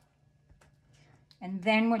 And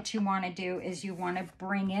then what you want to do is you want to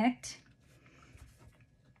bring it,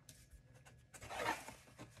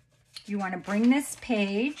 you want to bring this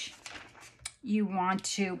page, you want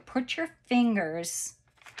to put your fingers,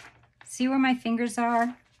 see where my fingers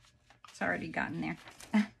are? It's already gotten there.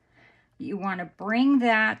 You want to bring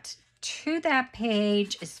that to that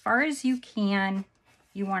page as far as you can.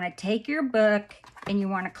 You want to take your book and you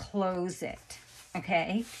want to close it,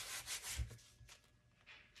 okay?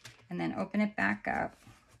 And then open it back up.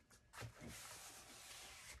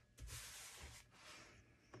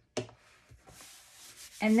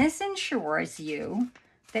 And this ensures you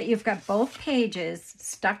that you've got both pages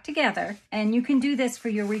stuck together, and you can do this for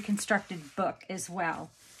your reconstructed book as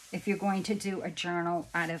well. If you're going to do a journal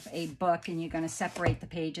out of a book and you're going to separate the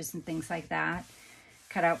pages and things like that,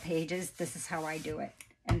 cut out pages, this is how I do it.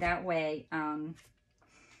 And that way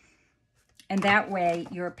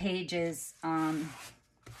your pages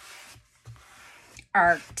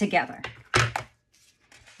are together.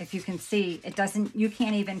 If you can see, it doesn't, you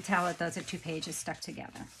can't even tell that those are two pages stuck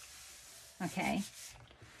together. Okay.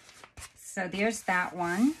 So there's that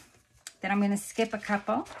one. Then I'm going to skip a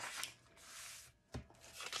couple.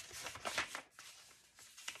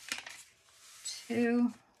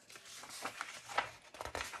 Two,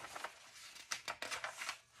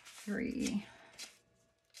 three,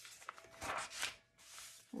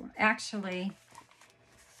 four. Actually,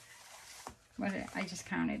 I just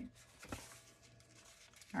counted.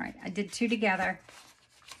 All right, I did two together.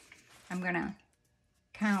 I'm gonna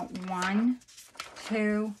count 1,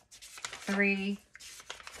 2, 3,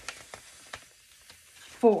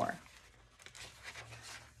 4.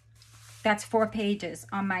 That's 4 pages.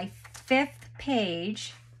 On my 5th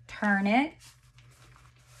page, turn it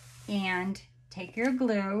and take your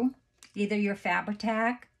glue, either your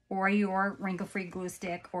Fabri-Tac or your wrinkle-free glue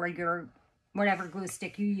stick or your whatever glue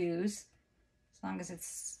stick you use, as long as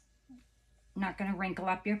it's not going to wrinkle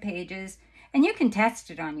up your pages. And you can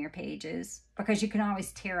test it on your pages because you can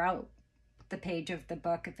always tear out the page of the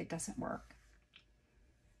book if it doesn't work.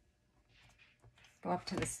 Go up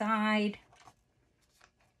to the side,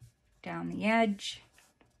 down the edge,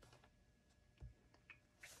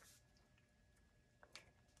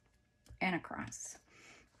 and across.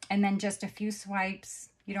 And then just a few swipes.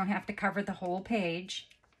 You don't have to cover the whole page.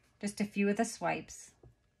 Just a few of the swipes.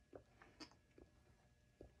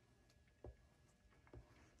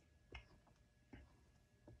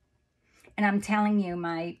 And I'm telling you,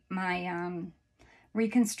 my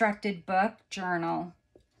reconstructed book journal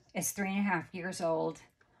is 3.5 years old.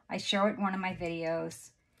 I show it in one of my videos.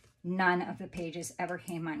 None of the pages ever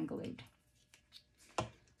came unglued.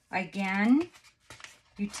 Again,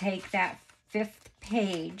 you take that 5th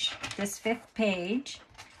page, this 5th page,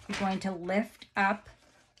 you're going to lift up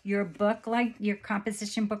your book, like your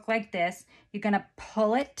composition book like this. You're going to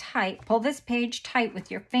pull it tight, pull this page tight with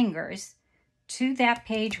your fingers to that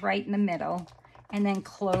page right in the middle, and then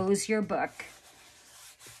close your book.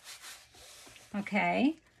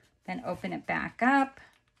 Okay, then open it back up.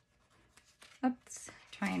 Oops,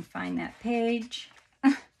 try and find that page.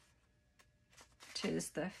 Choose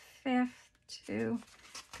the 5th, 2.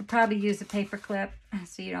 Could probably use a paper clip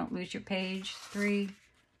so you don't lose your page. 3,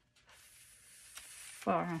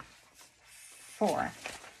 4.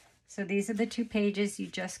 So these are the 2 pages you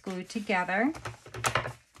just glued together.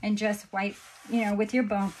 And just wipe, you know, with your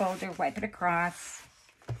bone folder, wipe it across.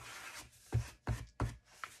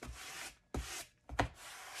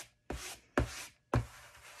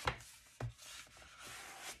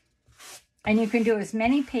 And you can do as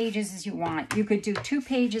many pages as you want. You could do 2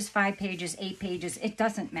 pages, 5 pages, 8 pages. It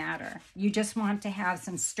doesn't matter. You just want to have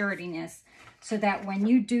some sturdiness so that when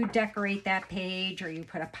you do decorate that page, or you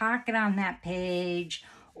put a pocket on that page,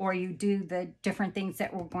 or you do the different things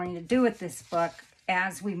that we're going to do with this book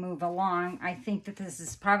as we move along. I think that this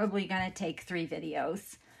is probably going to take 3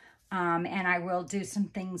 videos. And I will do some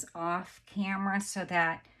things off camera so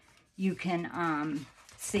that you can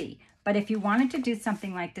see. But if you wanted to do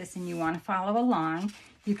something like this and you want to follow along,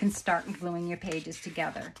 you can start gluing your pages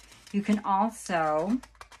together. You can also,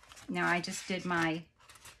 now I just did my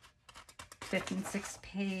 5th and 6th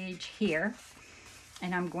page here,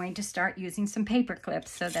 and I'm going to start using some paper clips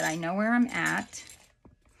so that I know where I'm at,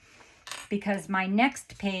 because my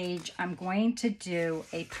next page I'm going to do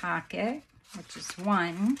a pocket, which is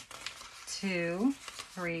 1, 2,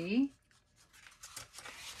 3,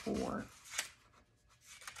 4.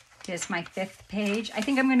 Here's my 5th page. I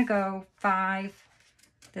think I'm going to go 5.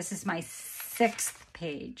 This is my 6th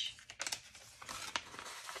page.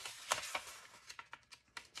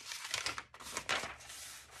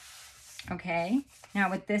 Okay, now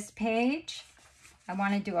with this page, I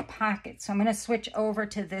want to do a pocket. So I'm going to switch over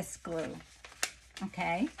to this glue.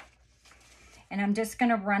 Okay. And I'm just going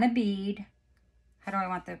to run a bead. How do I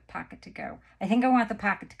want the pocket to go? I think I want the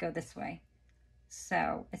pocket to go this way.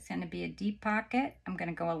 So it's going to be a deep pocket. I'm going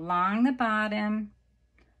to go along the bottom,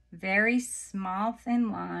 very small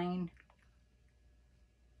thin line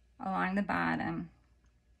along the bottom.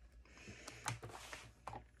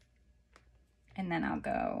 And then I'll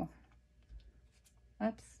go,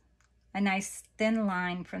 oops, a nice thin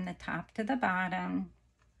line from the top to the bottom.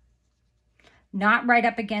 Not right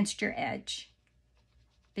up against your edge,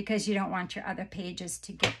 because you don't want your other pages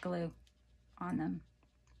to get glue on them.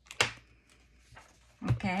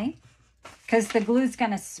 Okay? Because the glue's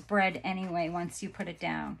going to spread anyway once you put it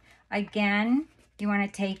down. Again, you want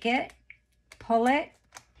to take it, pull it,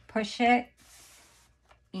 push it,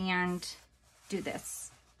 and do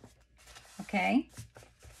this. Okay?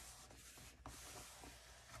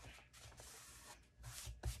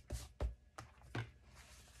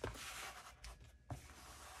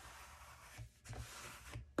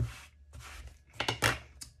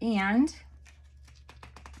 And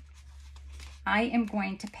I am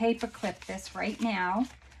going to paper clip this right now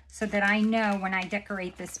so that I know when I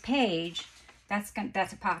decorate this page, that's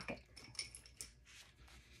a pocket.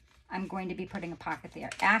 I'm going to be putting a pocket there.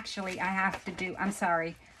 Actually, I have to do, I'm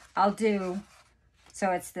sorry, I'll do,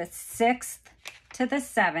 so it's the 6th to the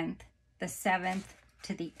 7th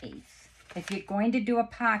to the 8th. If you're going to do a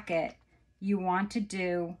pocket, you want to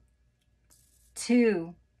do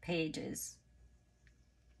 2 pages.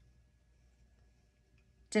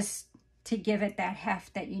 Just to give it that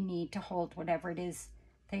heft that you need to hold whatever it is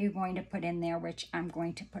that you're going to put in there, which I'm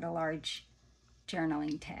going to put a large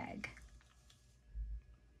journaling tag.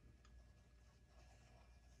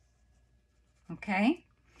 Okay?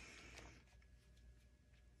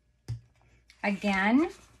 Again,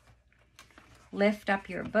 lift up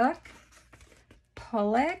your book,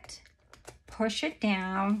 pull it, push it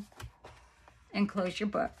down, and close your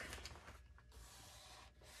book.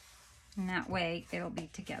 And that way it'll be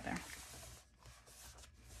together.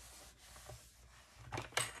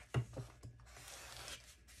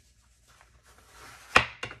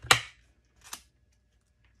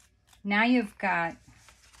 Now you've got,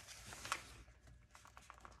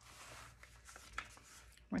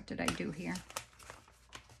 what did I do here?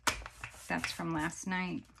 That's from last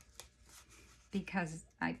night because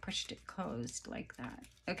I pushed it closed like that.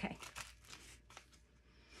 Okay.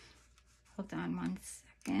 Hold on one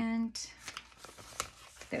second.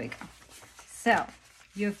 There we go. So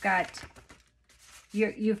you've got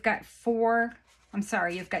 4, I'm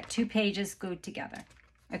sorry, you've got 2 pages glued together.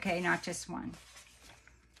 Okay, not just one.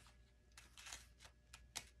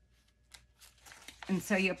 And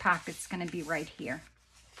so your pocket's going to be right here.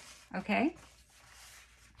 Okay?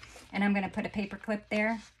 And I'm going to put a paper clip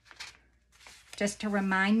there just to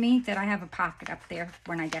remind me that I have a pocket up there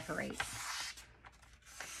when I decorate.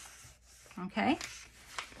 Okay?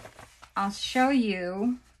 I'll show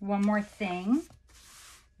you one more thing.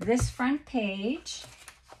 This front page,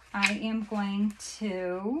 I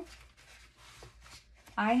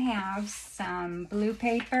have some blue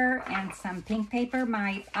paper and some pink paper.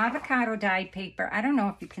 My avocado dyed paper, I don't know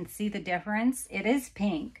if you can see the difference. It is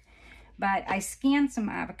pink, but I scanned some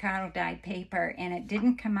avocado dyed paper and it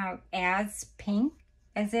didn't come out as pink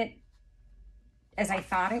as I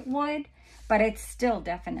thought it would, but it's still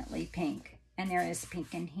definitely pink. And there is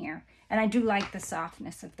pink in here. And I do like the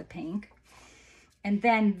softness of the pink. And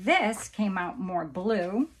then this came out more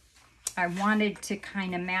blue. I wanted to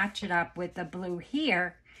kind of match it up with the blue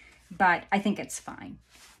here, but I think it's fine.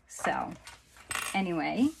 So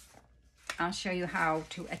anyway, I'll show you how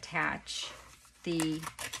to attach the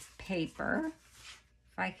paper.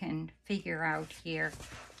 If I can figure out here.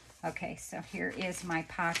 Okay, so here is my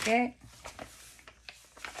pocket.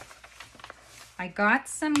 I got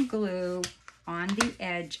some glue on the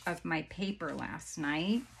edge of my paper last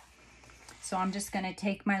night. So I'm just going to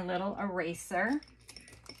take my little eraser.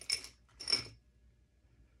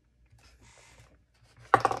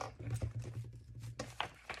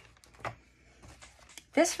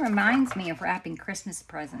 This reminds me of wrapping Christmas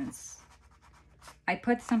presents. I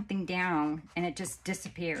put something down and it just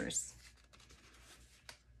disappears.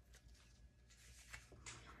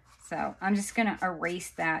 So I'm just going to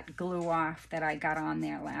erase that glue off that I got on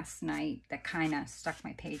there last night that kind of stuck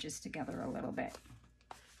my pages together a little bit.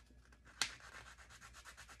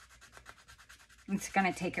 It's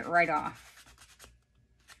going to take it right off.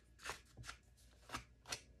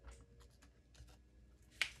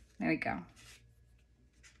 There we go.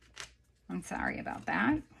 I'm sorry about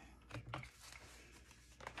that.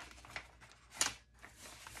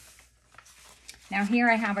 Now here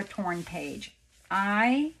I have a torn page.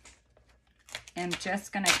 I am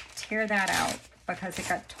just going to tear that out because it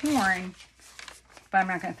got torn, but I'm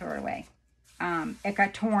not going to throw it away. It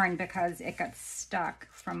got torn because it got stuck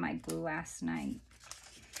from my glue last night.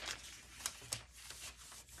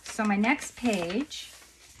 So my next page,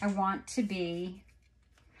 I want to be,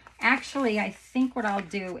 actually I think what I'll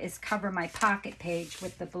do is cover my pocket page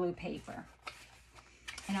with the blue paper.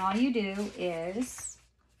 And all you do is,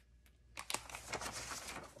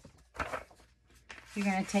 you're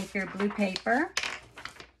going to take your blue paper,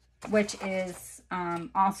 which is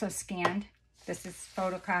also scanned. This is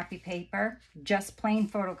photocopy paper, just plain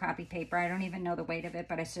photocopy paper. I don't even know the weight of it,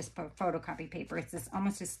 but it's just photocopy paper. It's just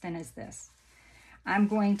almost as thin as this. I'm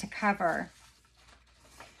going to cover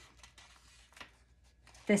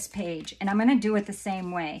this page, and I'm going to do it the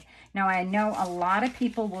same way. Now, I know a lot of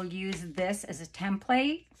people will use this as a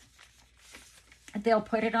template. They'll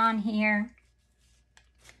put it on here,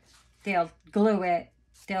 they'll glue it,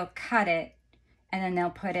 they'll cut it, and then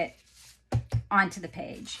they'll put it onto the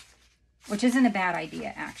page, which isn't a bad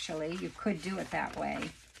idea, actually. You could do it that way.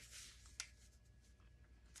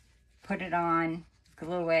 Put it on,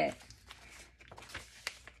 glue it.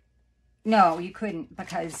 No, you couldn't,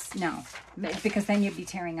 because then you'd be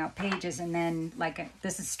tearing out pages, and then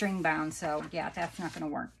this is string bound, so yeah, that's not going to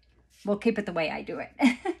work. We'll keep it the way I do it.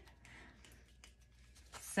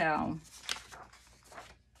 So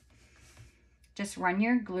just run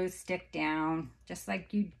your glue stick down just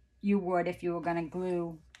like you would if you were going to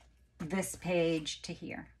glue this page to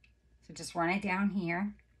here. So just run it down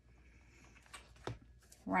here,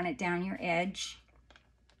 run it down your edge,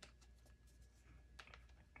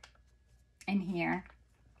 and here,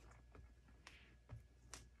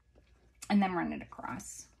 and then run it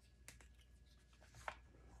across.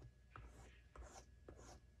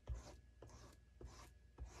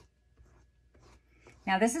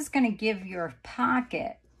 Now this is going to give your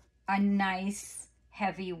pocket a nice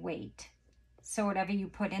heavy weight. So whatever you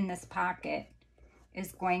put in this pocket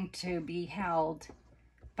is going to be held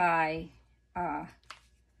by,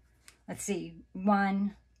 let's see,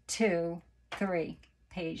 1, 2, 3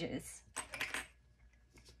 pages.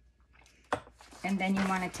 And then you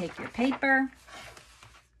want to take your paper.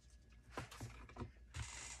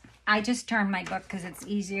 I just turn my book because it's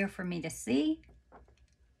easier for me to see.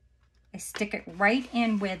 I stick it right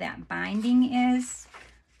in where that binding is.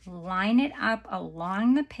 Line it up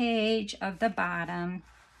along the page of the bottom.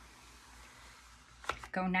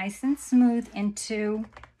 Go nice and smooth into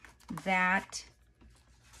that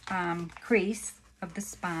crease of the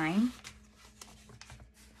spine.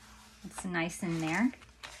 It's nice in there.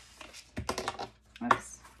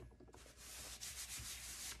 Whoops.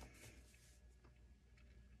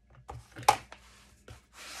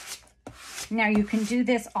 Now you can do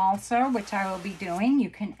this also, which I will be doing. You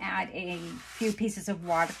can add a few pieces of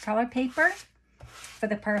watercolor paper for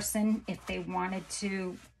the person if they wanted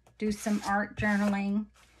to do some art journaling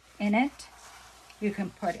in it. You can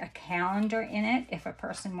put a calendar in it if a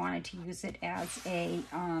person wanted to use it as a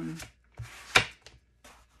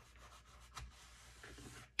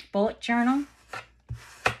bullet journal.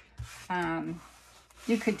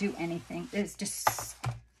 You could do anything. There's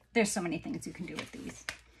so many things you can do with these.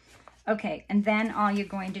 Okay, and then all you're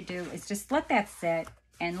going to do is just let that sit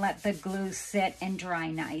and let the glue sit and dry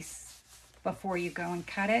nice before you go and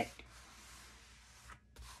cut it.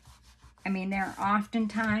 I mean, there are often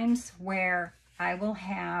times where I will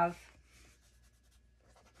have,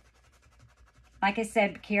 like I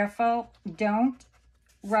said, be careful. Don't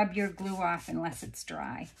rub your glue off unless it's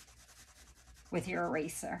dry with your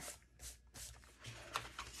eraser.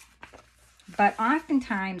 But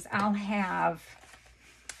oftentimes I'll have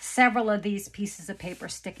several of these pieces of paper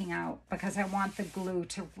sticking out because I want the glue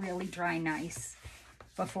to really dry nice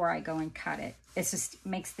before I go and cut it. It just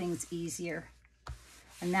makes things easier.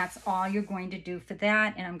 And that's all you're going to do for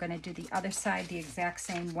that. And I'm going to do the other side the exact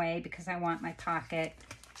same way because I want my pocket,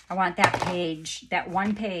 I want that page, that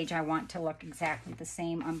one page, I want to look exactly the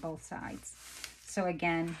same on both sides. So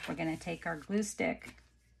again, we're going to take our glue stick.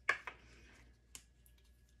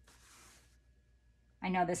 I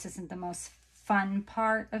know this isn't the most fun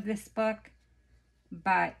part of this book,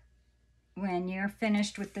 but when you're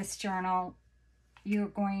finished with this journal, you're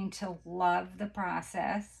going to love the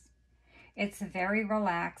process. It's very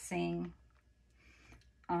relaxing.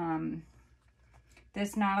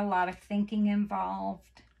 There's not a lot of thinking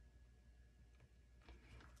involved.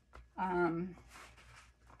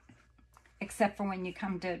 Except for when you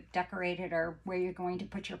come to decorate it or where you're going to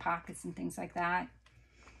put your pockets and things like that.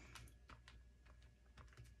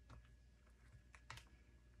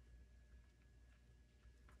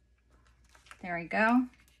 There we go.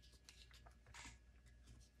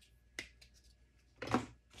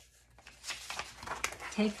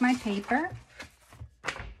 Take my paper.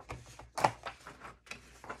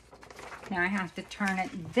 Now I have to turn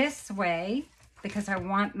it this way because I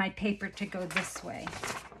want my paper to go this way.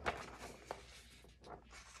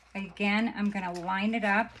 Again, I'm going to line it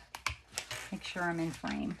up. Make sure I'm in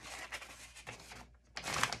frame.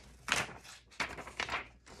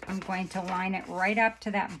 I'm going to line it right up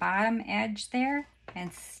to that bottom edge there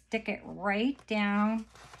and stick it right down.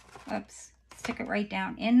 Oops, stick it right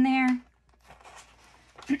down in there.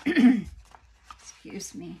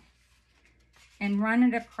 Excuse me. And run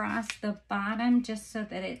it across the bottom just so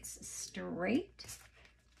that it's straight.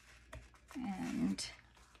 And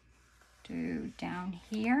do down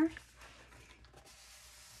here.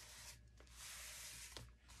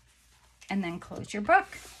 And then close your book.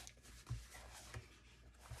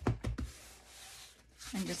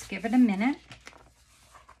 And just give it a minute.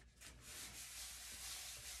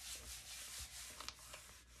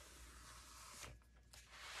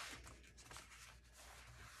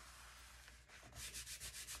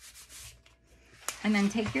 And then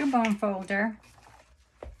take your bone folder.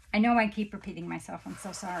 I know I keep repeating myself. I'm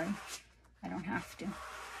so sorry. I don't have to.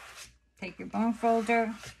 Take your bone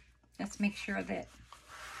folder. Just make sure that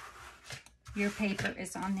your paper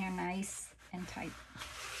is on there nice and tight.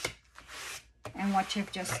 And what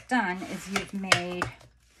you've just done is you've made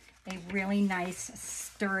a really nice,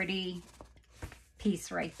 sturdy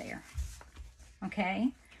piece right there.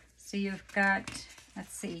 Okay? So you've got,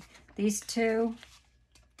 let's see, these two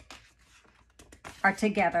are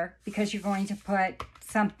together because you're going to put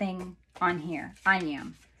something on here. I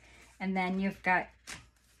am. And then you've got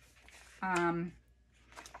another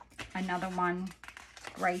one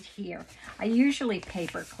right here. I usually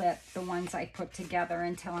paper clip the ones I put together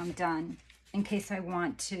until I'm done in case I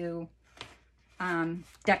want to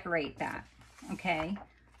decorate that. Okay?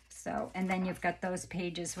 So, and then you've got those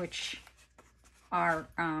pages which are,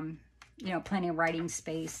 you know, plenty of writing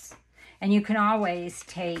space. And you can always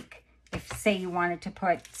take, if say you wanted to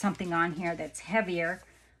put something on here that's heavier,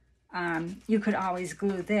 you could always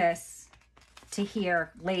glue this to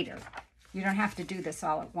here later. You don't have to do this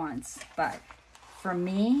all at once, but for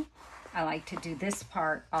me, I like to do this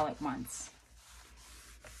part all at once.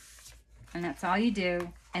 And that's all you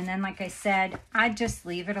do. And then, like I said, I just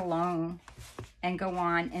leave it alone and go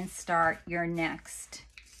on and start your next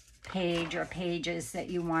page or pages that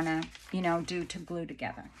you want to, you know, do to glue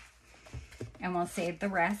together. And we'll save the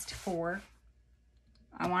rest for,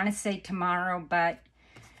 I want to say tomorrow, but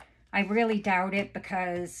I really doubt it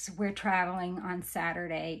because we're traveling on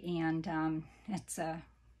Saturday and it's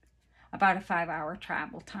about a 5-hour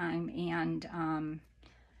travel time, and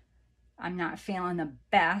I'm not feeling the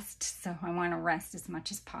best, so I want to rest as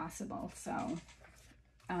much as possible. So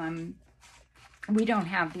we don't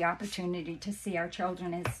have the opportunity to see our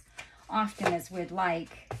children as often as we'd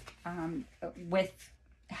like with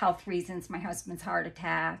health reasons, my husband's heart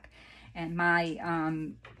attack and my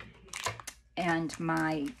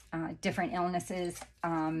different illnesses.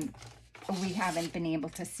 We haven't been able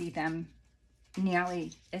to see them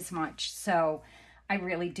nearly as much. So I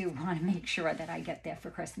really do want to make sure that I get there for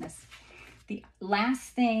Christmas. The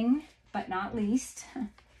last thing, but not least,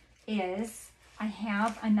 is I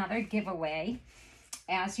have another giveaway.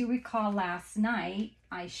 As you recall, last night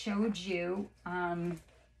I showed you an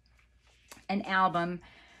album,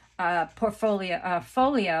 a folio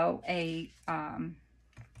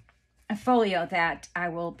that I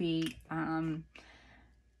will be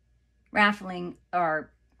raffling or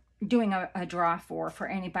doing a draw for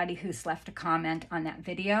anybody who's left a comment on that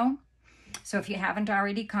video. So if you haven't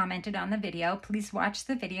already commented on the video, please watch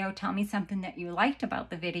the video. Tell me something that you liked about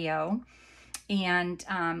the video and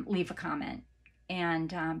leave a comment.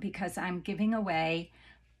 And because I'm giving away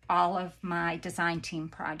all of my design team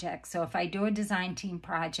projects. So if I do a design team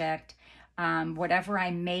project, whatever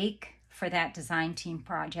I make for that design team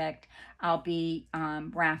project, I'll be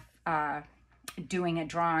doing a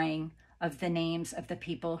drawing of the names of the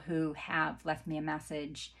people who have left me a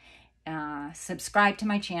message, subscribed to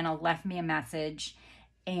my channel, left me a message,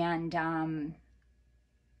 and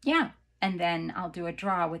yeah, and then I'll do a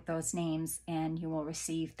draw with those names and you will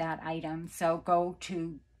receive that item. So go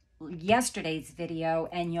to yesterday's video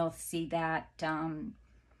and you'll see that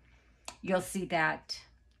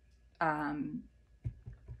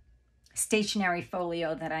stationery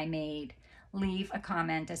folio that I made. Leave a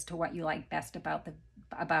comment as to what you like best about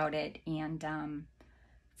it, and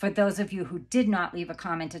for those of you who did not leave a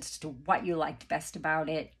comment as to what you liked best about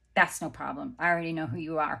it, that's no problem. I already know who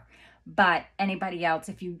you are. But anybody else,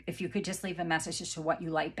 if you could just leave a message as to what you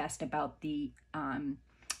like best about the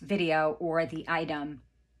video or the item,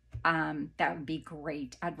 that would be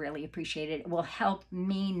great. I'd really appreciate it. It will help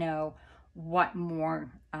me know what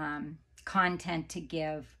more content to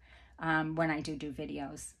give when I do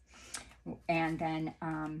videos. And then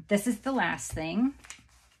this is the last thing.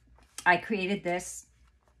 I created this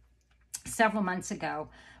several months ago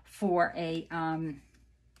for a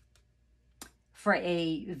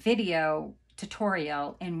video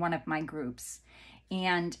tutorial in one of my groups,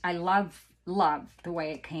 and I love the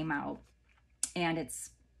way it came out. And it's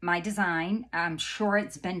my design. I'm sure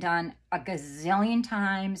it's been done a gazillion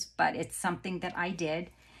times, but it's something that I did,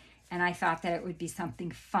 and I thought that it would be something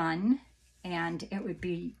fun, and it would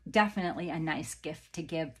be definitely a nice gift to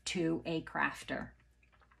give to a crafter.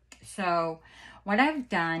 So what I've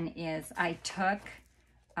done is I took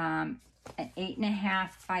an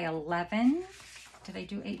 8.5 by 11. Did I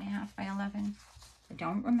do 8.5 by 11? I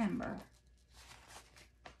don't remember.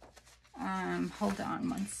 Hold on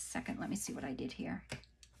one second. Let me see what I did here.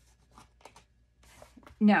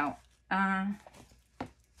 No, I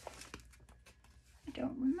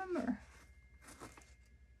don't remember.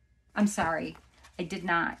 I'm sorry, I did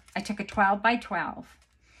not. I took a 12 by 12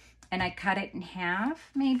 and I cut it in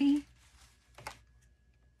half, maybe.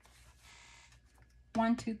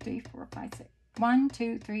 1, 2, 3, 4, 5, 6. 1,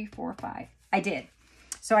 2, 3, 4, 5. I did.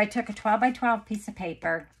 So I took a 12 by 12 piece of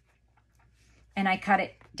paper and I cut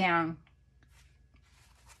it down.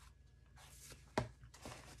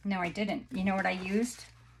 No, I didn't. You know what I used?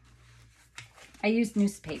 I used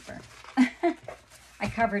newspaper. I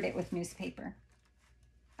covered it with newspaper.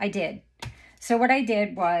 I did. So what I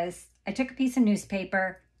did was I took a piece of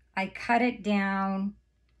newspaper, I cut it down,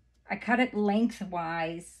 I cut it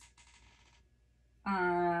lengthwise.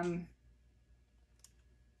 I'll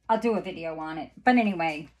do a video on it. But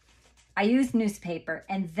anyway, I used newspaper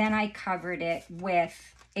and then I covered it with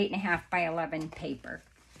 8.5 by 11 paper.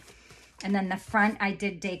 And then the front I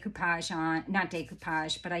did decoupage on, not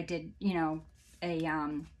decoupage, but I did, you know, a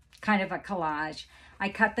kind of a collage. I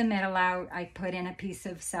cut the middle out. I put in a piece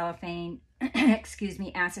of cellophane, excuse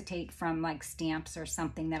me, acetate from like stamps or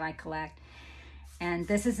something that I collect. And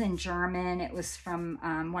this is in German. It was from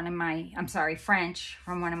French,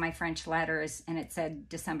 from one of my French letters. And it said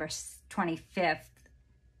December 25th,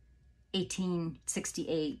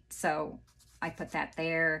 1868. So I put that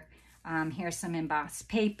there. Here's some embossed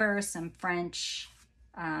paper, some French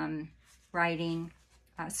writing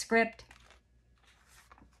script,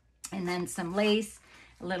 and then some lace,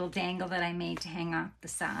 a little dangle that I made to hang off the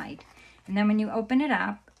side. And then when you open it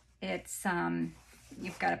up, it's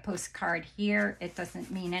you've got a postcard here. It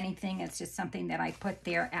doesn't mean anything. It's just something that I put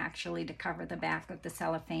there actually to cover the back of the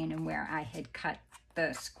cellophane and where I had cut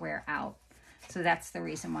the square out. So that's the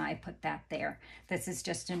reason why I put that there. This is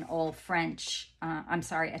just an old French,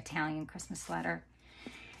 Italian Christmas letter.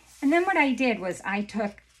 And then what I did was I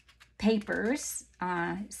took papers,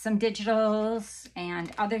 some digitals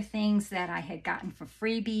and other things that I had gotten for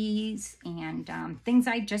freebies and things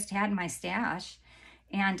I just had in my stash.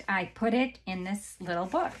 And I put it in this little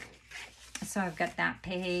book. So I've got that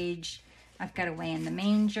page. I've got Away in the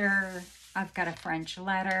Manger. I've got a French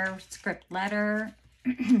letter, script letter.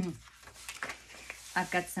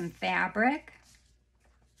 I've got some fabric,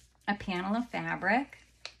 a panel of fabric,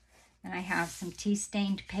 and I have some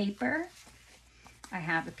tea-stained paper. I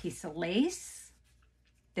have a piece of lace.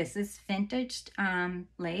 This is vintage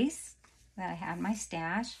lace that I had in my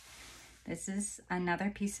stash. This is another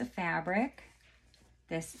piece of fabric.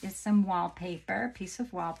 This is some wallpaper, piece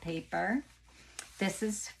of wallpaper. This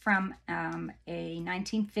is from a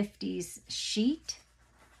 1950s sheet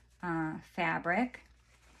fabric.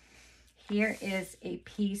 Here is a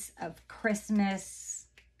piece of Christmas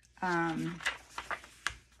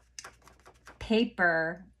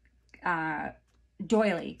paper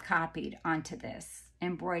doily copied onto this,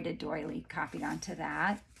 embroidered doily copied onto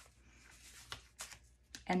that.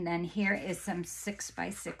 And then here is some 6 by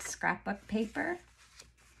 6 scrapbook paper.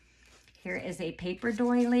 Here is a paper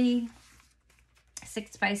doily,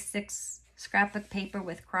 6 by 6 scrapbook paper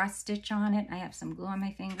with cross stitch on it. I have some glue on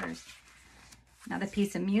my fingers. Another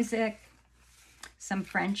piece of music. Some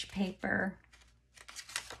French paper,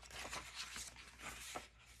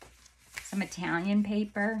 some Italian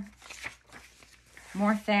paper,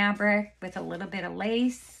 more fabric with a little bit of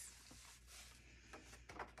lace,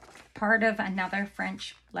 part of another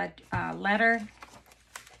French letter,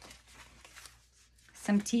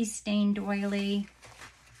 some tea-stained doily,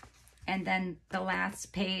 and then the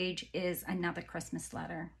last page is another Christmas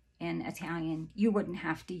letter in Italian. You wouldn't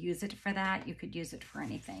have to use it for that. You could use it for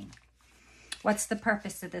anything. What's the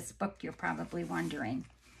purpose of this book, you're probably wondering.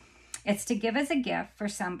 It's to give as a gift for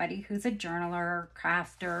somebody who's a journaler, or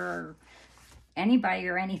crafter, or anybody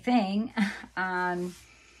or anything. And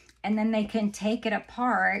then they can take it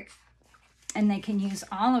apart and they can use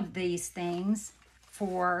all of these things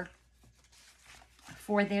for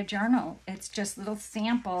their journal. It's just little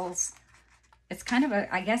samples. It's kind of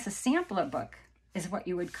a, I guess, a sampler book is what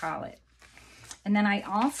you would call it. And then I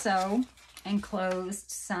also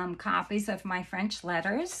enclosed some copies of my French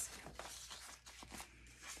letters.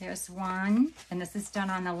 There's one, and this is done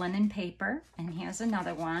on a linen paper, and here's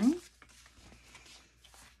another one.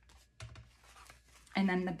 And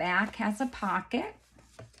then the back has a pocket.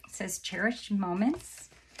 It says cherished moments,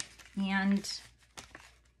 and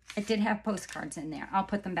it did have postcards in there. I'll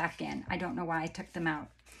put them back in. I don't know why I took them out.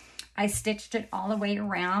 I stitched it all the way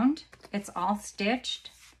around. It's all stitched.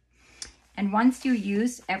 And once you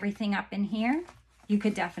use everything up in here, you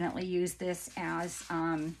could definitely use this as,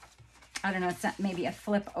 I don't know, it's maybe a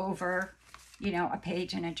flip over, you know, a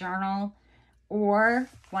page in a journal. Or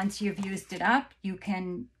once you've used it up, you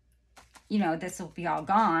can, you know, this will be all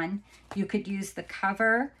gone. You could use the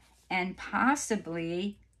cover and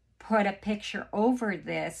possibly put a picture over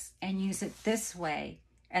this and use it this way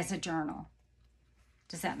as a journal.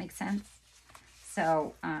 Does that make sense?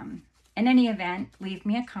 So in any event, leave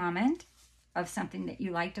me a comment of something that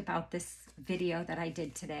you liked about this video that I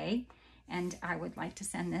did today. And I would like to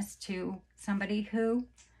send this to somebody who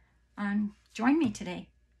joined me today.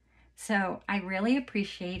 So I really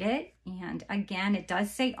appreciate it. And again, it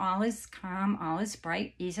does say all is calm, all is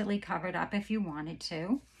bright, easily covered up if you wanted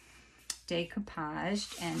to.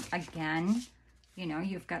 Decoupaged. And again, you know,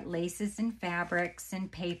 you've got laces and fabrics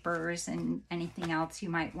and papers and anything else you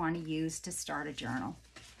might want to use to start a journal.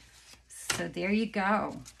 So there you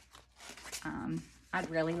go. I'd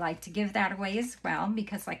really like to give that away as well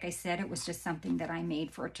because, like I said, it was just something that I made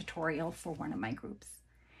for a tutorial for one of my groups.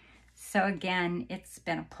 So again, it's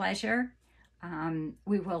been a pleasure.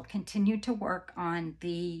 We will continue to work on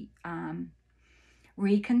the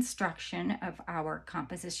reconstruction of our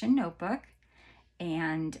composition notebook.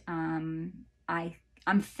 And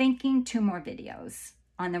I'm thinking 2 more videos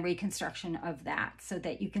on the reconstruction of that so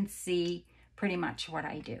that you can see pretty much what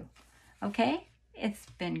I do. Okay, it's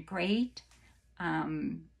been great.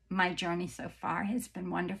 My journey so far has been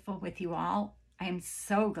wonderful with you all. I am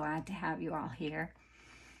so glad to have you all here.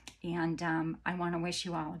 And I want to wish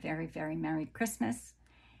you all a very, very Merry Christmas.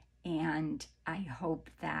 And I hope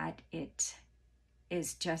that it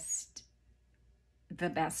is just the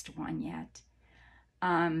best one yet.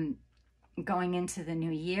 Going into the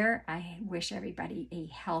new year, I wish everybody a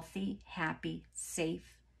healthy, happy,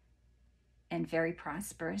 safe, and very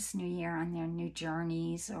prosperous new year on their new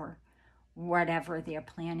journeys or whatever they're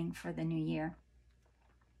planning for the new year.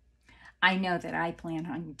 I know that I plan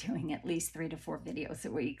on doing at least 3 to 4 videos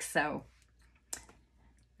a week, so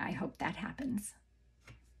I hope that happens.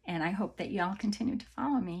 And I hope that y'all continue to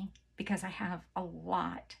follow me because I have a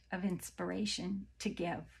lot of inspiration to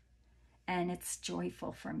give, and it's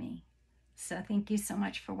joyful for me. So thank you so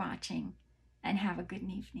much for watching, and have a good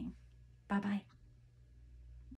evening. Bye-bye.